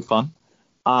was good fun.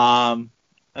 So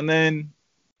we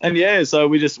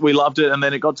loved it. And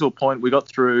then it got to a point, we got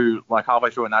through like halfway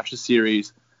through an Ashes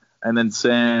series, and then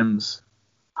Sam's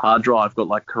hard drive got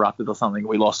like corrupted or something.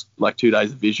 We lost like 2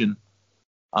 days of vision.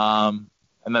 And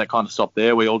then it kind of stopped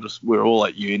there. We were all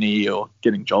at uni or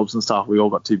getting jobs and stuff. We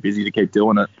all got too busy to keep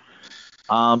doing it.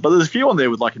 But there's a few on there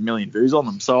with like 1 million views on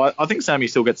them. So I think Sammy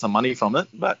still gets some money from it.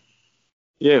 But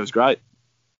yeah, it was great.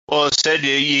 Well, as said,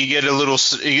 you get a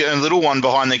little one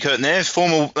behind the curtain there.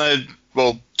 Former,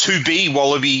 2B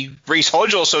Wallaby Reece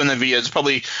Hodge also in the video. It's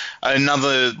probably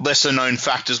another lesser known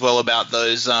fact as well about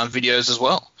those videos as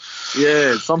well.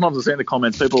 Yeah, sometimes I see in the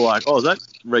comments people are like, "Oh, is that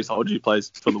Reece Hodge who plays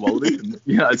for the Wallabies?" And,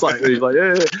 it's like he's like,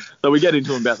 yeah. So we get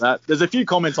into him about that. There's a few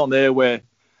comments on there where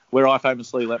I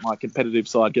famously let my competitive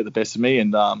side get the best of me,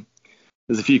 and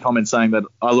there's a few comments saying that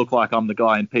I look like I'm the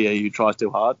guy in PE who tries too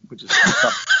hard, which is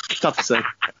tough to see.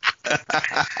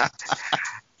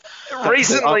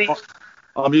 Recently,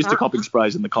 I'm used to copping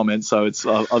sprays in the comments, so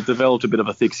I've developed a bit of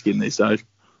a thick skin these days.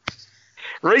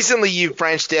 Recently, you've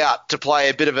branched out to play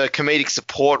a bit of a comedic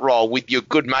support role with your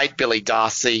good mate Billy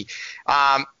Darcy.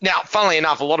 Now, funnily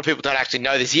enough, a lot of people don't actually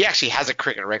know this. He actually has a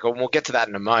cricket record, and we'll get to that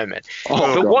in a moment.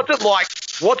 But what's it like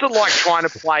trying to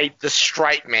play the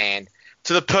straight man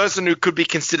to the person who could be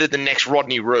considered the next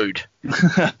Rodney Roode?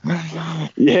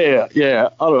 Yeah.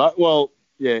 I don't know. Well,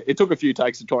 yeah, it took a few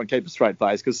takes to try and keep a straight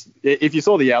face, because if you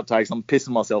saw the outtakes, I'm pissing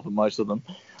myself at most of them.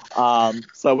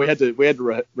 So we had to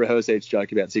rehearse each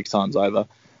joke about 6 times over.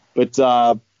 But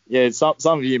some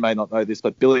of you may not know this,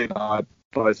 but Billy and I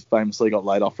both famously got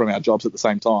laid off from our jobs at the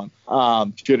same time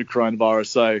due to coronavirus.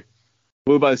 So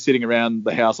we were both sitting around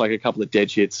the house like a couple of dead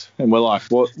shits, and we're like,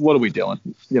 what are we doing?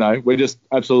 We're just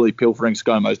absolutely pilfering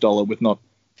ScoMo's dollar with not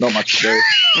much to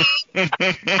do.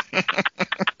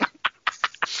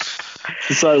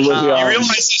 So you realise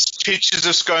there's pictures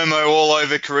of ScoMo all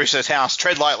over Caruso's house.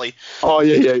 Tread lightly. Oh,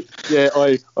 yeah.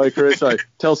 Oi, Caruso,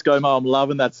 tell ScoMo I'm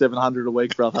loving that 700 a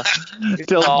week, brother.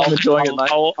 Tell him I'm enjoying it, mate.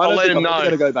 I'll let him know. I'm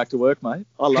going to go back to work, mate.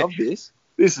 I love this.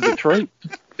 This is a treat.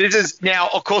 This is now,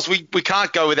 of course, we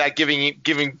can't go without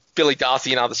giving Billy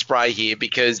Darcy another spray here,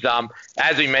 because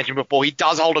as we mentioned before, he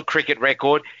does hold a cricket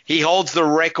record. He holds the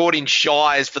record in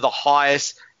Shires for the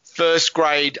highest first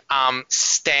grade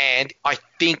stand, I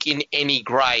think, in any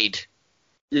grade.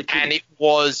 And it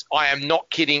was, I am not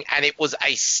kidding, and it was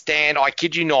a stand, I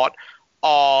kid you not,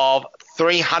 of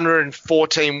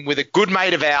 314 with a good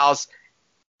mate of ours,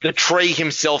 the tree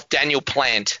himself, Daniel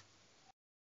Plant.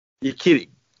 You're kidding.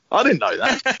 I didn't know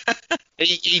that.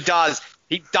 He does.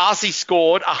 Darcy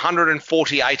scored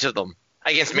 148 of them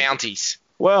against Mounties.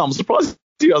 Well, I'm surprised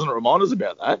he doesn't remind us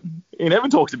about that. He never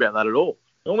talks about that at all.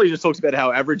 Normally he just talks about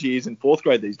how average he is in fourth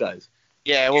grade these days.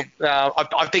 Yeah, well,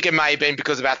 I think it may have been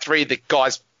because about three of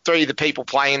the people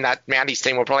playing that Mounties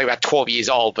team were probably about 12 years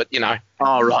old, but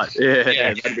Oh, right. Yeah,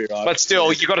 that'd be right. But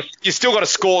still, you still got to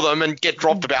score them and get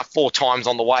dropped about 4 times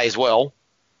on the way as well.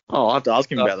 Oh, I'll have to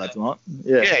ask him about that tonight.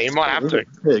 Yeah, you might have to.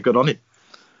 Yeah, good on him.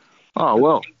 Oh,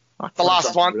 well. The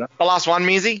last one,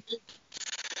 Mizzy.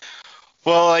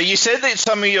 Well, you said that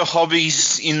some of your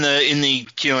hobbies in the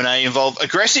Q&A involve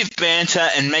aggressive banter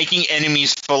and making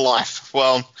enemies for life.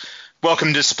 Well,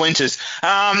 welcome to Splinters.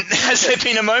 Has there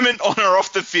been a moment on or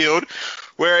off the field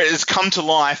where it has come to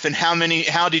life, and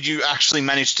how did you actually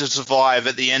manage to survive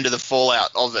at the end of the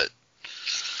fallout of it?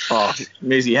 Oh,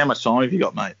 Mizzy, how much time have you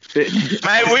got, mate?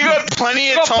 Mate, we got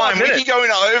plenty of time. We can go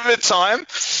in overtime.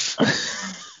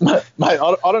 Mate,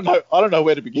 I don't know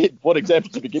where to begin. What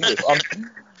example to begin with?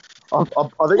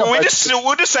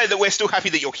 We'll just say that we're still happy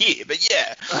that you're here, but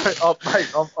yeah.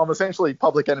 Mate, I'm essentially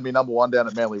public enemy number 1 down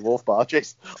at Manly Wharf Bar.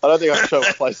 Jeez, I don't think I can show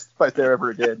my face there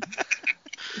ever again.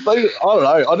 But, I don't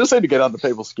know. I just need to get under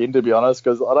people's skin, to be honest,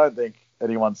 because I don't think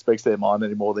anyone speaks their mind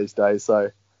anymore these days. So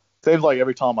it seems like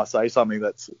every time I say something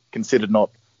that's considered not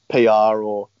PR,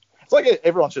 or it's like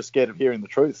everyone's just scared of hearing the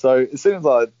truth. So as soon as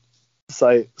I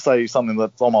say something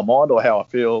that's on my mind or how I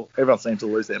feel, everyone seems to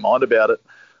lose their mind about it.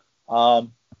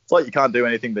 It's like you can't do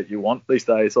anything that you want these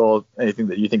days, or anything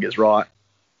that you think is right.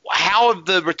 How have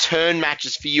the return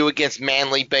matches for you against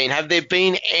Manly been? Have there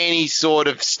been any sort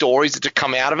of stories that have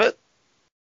come out of it?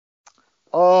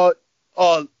 Oh,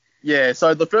 yeah.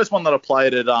 So the first one that I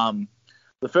played at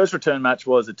the first return match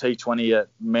was a T20 at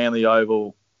Manly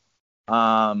Oval.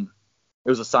 It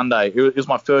was a Sunday. It was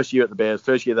my first year at the Bears,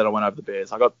 first year that I went over the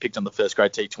Bears. I got picked on the first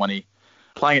grade T20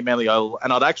 playing at Manly Oval,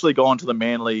 and I'd actually gone to the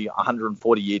Manly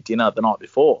 140-year dinner the night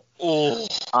before. Oh.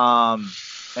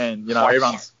 And, you know,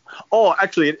 everyone's... Oh,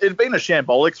 actually, it'd been a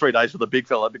shambolic 3 days for the big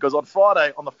fella because on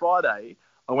the Friday,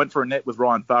 I went for a net with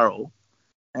Ryan Farrell,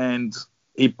 and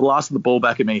he blasted the ball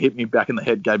back at me, hit me back in the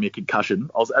head, gave me a concussion.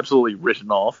 I was absolutely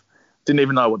written off. Didn't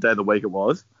even know what day of the week it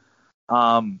was.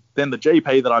 Then the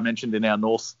GP that I mentioned in our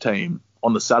North team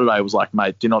on the Saturday was like,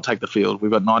 mate, do not take the field.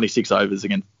 We've got 96 overs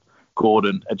against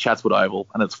Gordon at Chatswood Oval,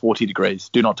 and it's 40 degrees.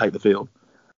 Do not take the field.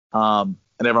 And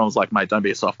everyone was like, mate, don't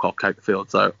be a soft cock, take the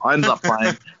field. So I ended up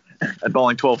playing and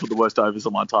bowling 12 of the worst overs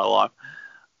of my entire life.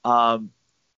 And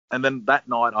then that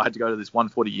night I had to go to this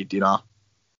 140-year dinner.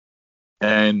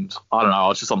 And I don't know, I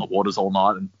was just on the waters all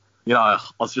night. And, you know, I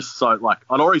was just so, like,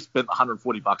 I'd already spent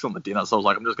 $140 on the dinner, so I was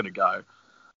like, I'm just going to go.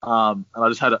 And I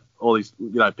just had all these,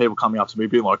 you know, people coming up to me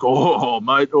being like, oh,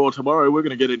 mate, tomorrow we're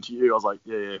going to get into you. I was like,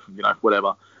 yeah, you know,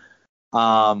 whatever.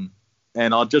 And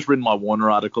I'd just written my Warner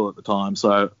article at the time,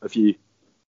 so a few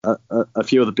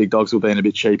of the big dogs were being a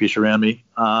bit sheepish around me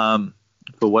for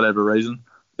whatever reason.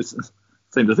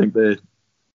 Seem to think they're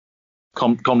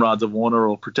comrades of Warner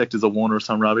or protectors of Warner or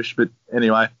some rubbish. But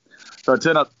anyway, so I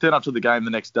turn up to the game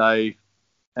the next day,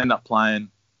 end up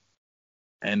playing,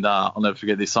 and I'll never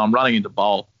forget this. So I'm running into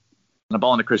bowl, and I'm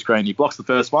bowling to Chris Green. He blocks the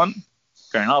first one,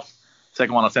 fair enough.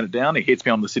 Second one, I sent it down. He hits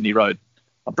me on the Sydney Road.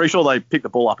 I'm pretty sure they picked the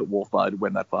ball up at Wharf, but it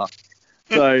went that far.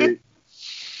 So,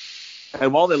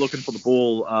 and while they're looking for the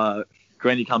ball,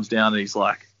 Greeny comes down and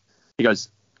he goes,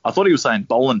 I thought he was saying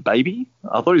bowling baby.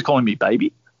 I thought he was calling me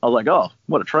baby. I was like, oh,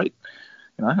 what a treat.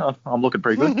 You know, I'm looking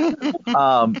pretty good.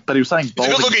 But he was saying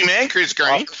bowling. He's a good-looking man, Chris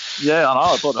Green. Yeah, I know.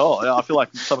 I thought, I feel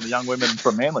like some of the young women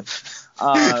from Manly.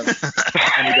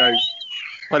 And he goes,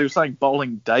 but he was saying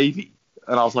bowling Davey.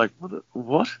 And I was like,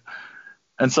 what?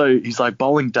 And so he's like,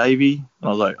 bowling Davey. And I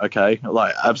was like, okay.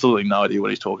 Like, absolutely no idea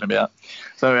what he's talking about.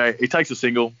 So he takes a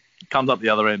single, comes up the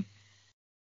other end,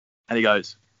 and he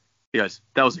goes,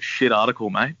 that was a shit article,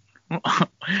 mate. I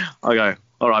go,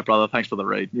 all right, brother, thanks for the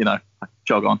read. You know,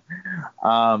 jog on.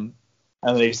 And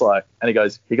then he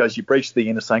goes, you breached the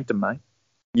inner sanctum, mate.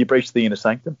 You breached the inner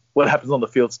sanctum. What happens on the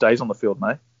field stays on the field,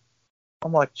 mate.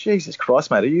 I'm like, Jesus Christ,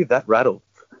 mate, are you that rattled?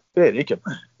 Fair dinkum.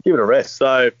 Give it a rest.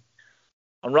 So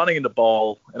I'm running into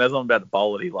bowl, and as I'm about to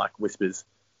bowl it, he like whispers,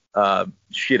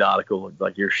 shit article,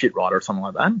 like you're a shit writer or something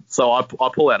like that. So I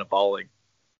pull out a bowling,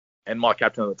 and my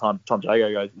captain at the time, Tom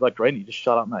Jago, goes, like, Greeny, just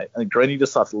shut up, mate. And Greeny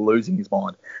just starts losing his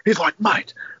mind. He's like,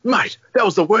 mate, that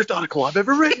was the worst article I've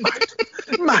ever read, mate.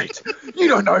 Mate, you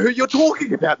don't know who you're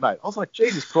talking about, mate. I was like,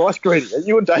 Jesus Christ, Greeny, are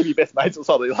you and Davey best mates or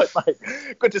something? Like, mate,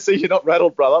 good to see you're not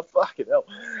rattled, brother. Fucking hell.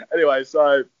 Anyway,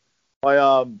 so I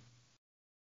run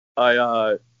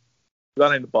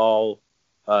in the bowl.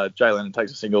 Jay Lennon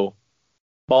takes a single,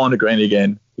 bowl into Greeny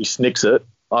again. He snicks it.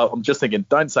 I'm just thinking,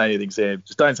 don't say anything, Sam.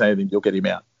 Just don't say anything. You'll get him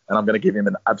out. And I'm going to give him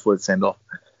an absolute send-off.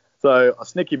 So I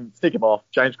snick him off.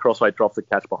 James Crossway drops the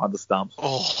catch behind the stumps.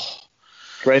 Oh.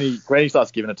 Greeny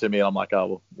starts giving it to me, and I'm like, oh,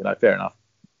 well, you know, fair enough.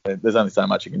 There's only so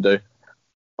much you can do.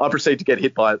 I proceed to get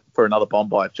hit for another bomb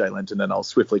by Jay Lenton, and I was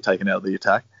swiftly taken out of the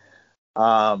attack.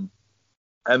 And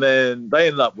then they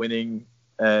ended up winning,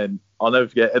 and I'll never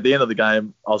forget, at the end of the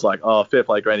game, I was like, oh, fair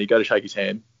play, Greeny, go to shake his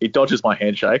hand. He dodges my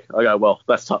handshake. I go, well,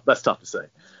 that's tough to see.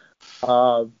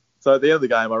 So at the end of the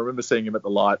game, I remember seeing him at the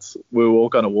lights. We were all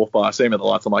going to walk by. I see him at the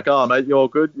lights. I'm like, oh, mate, you're all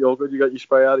good? You got your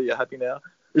spray out? Are you happy now?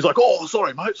 He's like, oh,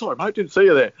 sorry, mate. Didn't see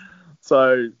you there.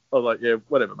 So I was like, yeah,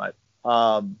 whatever, mate.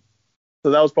 So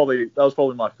that was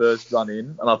probably my first run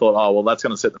in. And I thought, oh, well, that's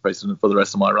going to set the precedent for the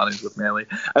rest of my run-ins with Manly.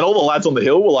 And all the lads on the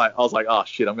hill were like, I was like, oh,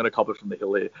 shit, I'm going to cop it from the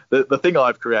hill here. The thing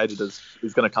I've created is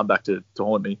going to come back to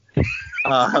haunt me.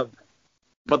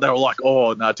 But they were like,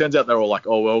 oh, no, it turns out they were all like,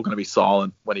 oh, we're all going to be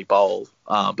silent when he bowls.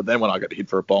 But then when I got hit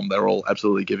for a bomb, they were all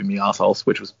absolutely giving me arseholes,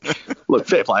 which was, look,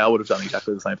 fair play. I would have done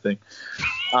exactly the same thing.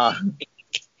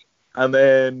 And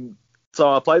then,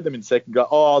 so I played them in second grade.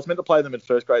 Oh, I was meant to play them in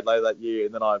first grade later that year,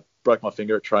 and then I broke my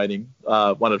finger at training.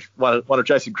 One of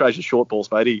Jason Crazier's short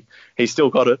balls, mate. He still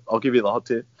got it. I'll give you the hot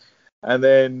tip. And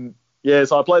then, yeah,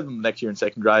 so I played them the next year in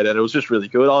second grade, and it was just really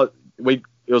good. It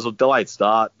was a delayed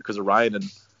start because of rain, and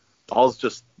I was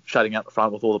just chatting out the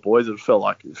front with all the boys. It felt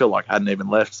like I hadn't even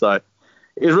left. So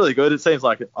it was really good. It seems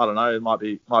like, I don't know, it might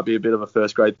be a bit of a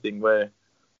first grade thing where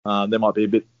there might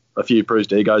be a few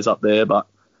bruised egos up there, but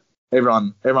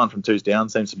everyone from twos down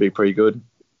seems to be pretty good.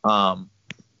 I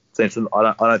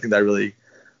don't think they really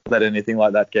let anything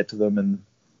like that get to them,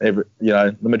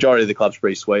 the majority of the club's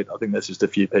pretty sweet. I think there's just a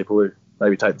few people who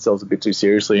maybe take themselves a bit too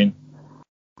seriously and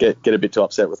get a bit too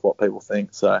upset with what people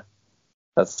think. So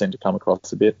that's seemed to come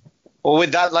across a bit. Well,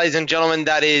 with that, ladies and gentlemen,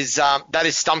 that is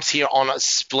Stumps here on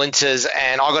Splinters,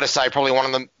 and I've got to say, probably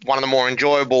one of the more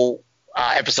enjoyable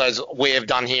episodes we have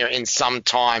done here in some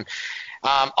time.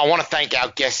 I want to thank our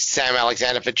guest, Sam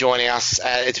Alexander, for joining us.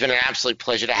 It's been an absolute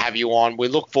pleasure to have you on. We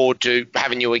look forward to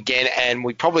having you again, and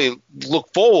we probably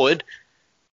look forward,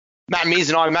 Matt Mears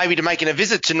and I, maybe to making a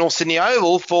visit to North Sydney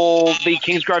Oval for the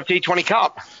Kingsgrove T20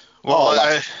 Cup.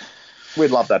 Well,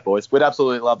 we'd love that, boys. We'd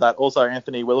absolutely love that. Also,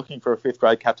 Anthony, we're looking for a 5th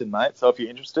grade captain, mate. So if you're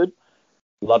interested,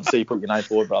 we'd love to see you put your name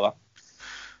forward, brother.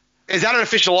 Is that an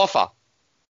official offer?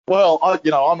 Well,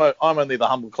 I'm only the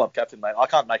humble club captain, mate. I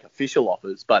can't make official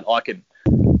offers, but I can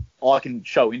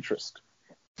show interest.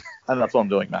 And that's what I'm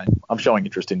doing, mate. I'm showing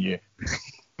interest in you.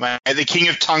 Mate, the king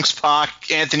of Tunks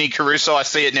Park, Anthony Caruso, I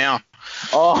see it now.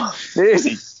 Oh,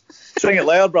 easy. Sing it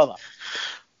loud, brother.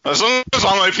 As long as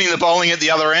I'm opening the bowling at the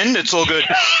other end, it's all good.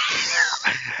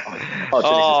 Oh,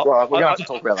 Jesus. Right, we're going to have to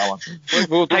talk about that one.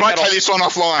 We might take this one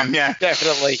offline, yeah.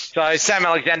 Definitely. So, Sam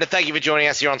Alexander, thank you for joining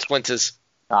us here on Splinters.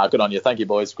 Good on you. Thank you,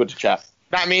 boys. Good to chat.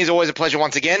 Matt Mears, always a pleasure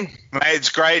once again. Mate, it's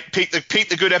great. Pick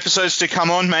the good episodes to come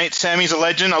on, mate. Sammy's a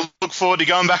legend. I look forward to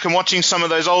going back and watching some of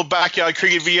those old backyard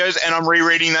cricket videos, and I'm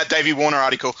rereading that Davey Warner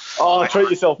article. Oh,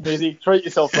 treat yourself, Mizzy. Treat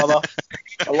yourself, brother.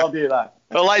 I love you that.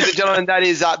 Well, ladies and gentlemen, that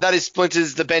is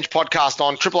Splinters, the Bench podcast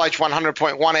on Triple H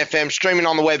 100.1 FM, streaming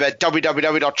on the web at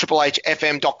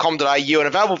www.triplehfm.com.au and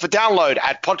available for download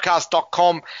at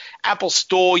podcast.com, Apple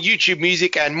Store, YouTube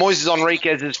Music, and Moises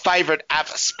Enriquez's favourite app,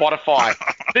 Spotify.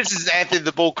 This is Anthony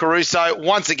the Bull Caruso.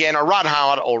 Once again, a run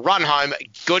hard or run home.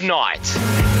 Good night.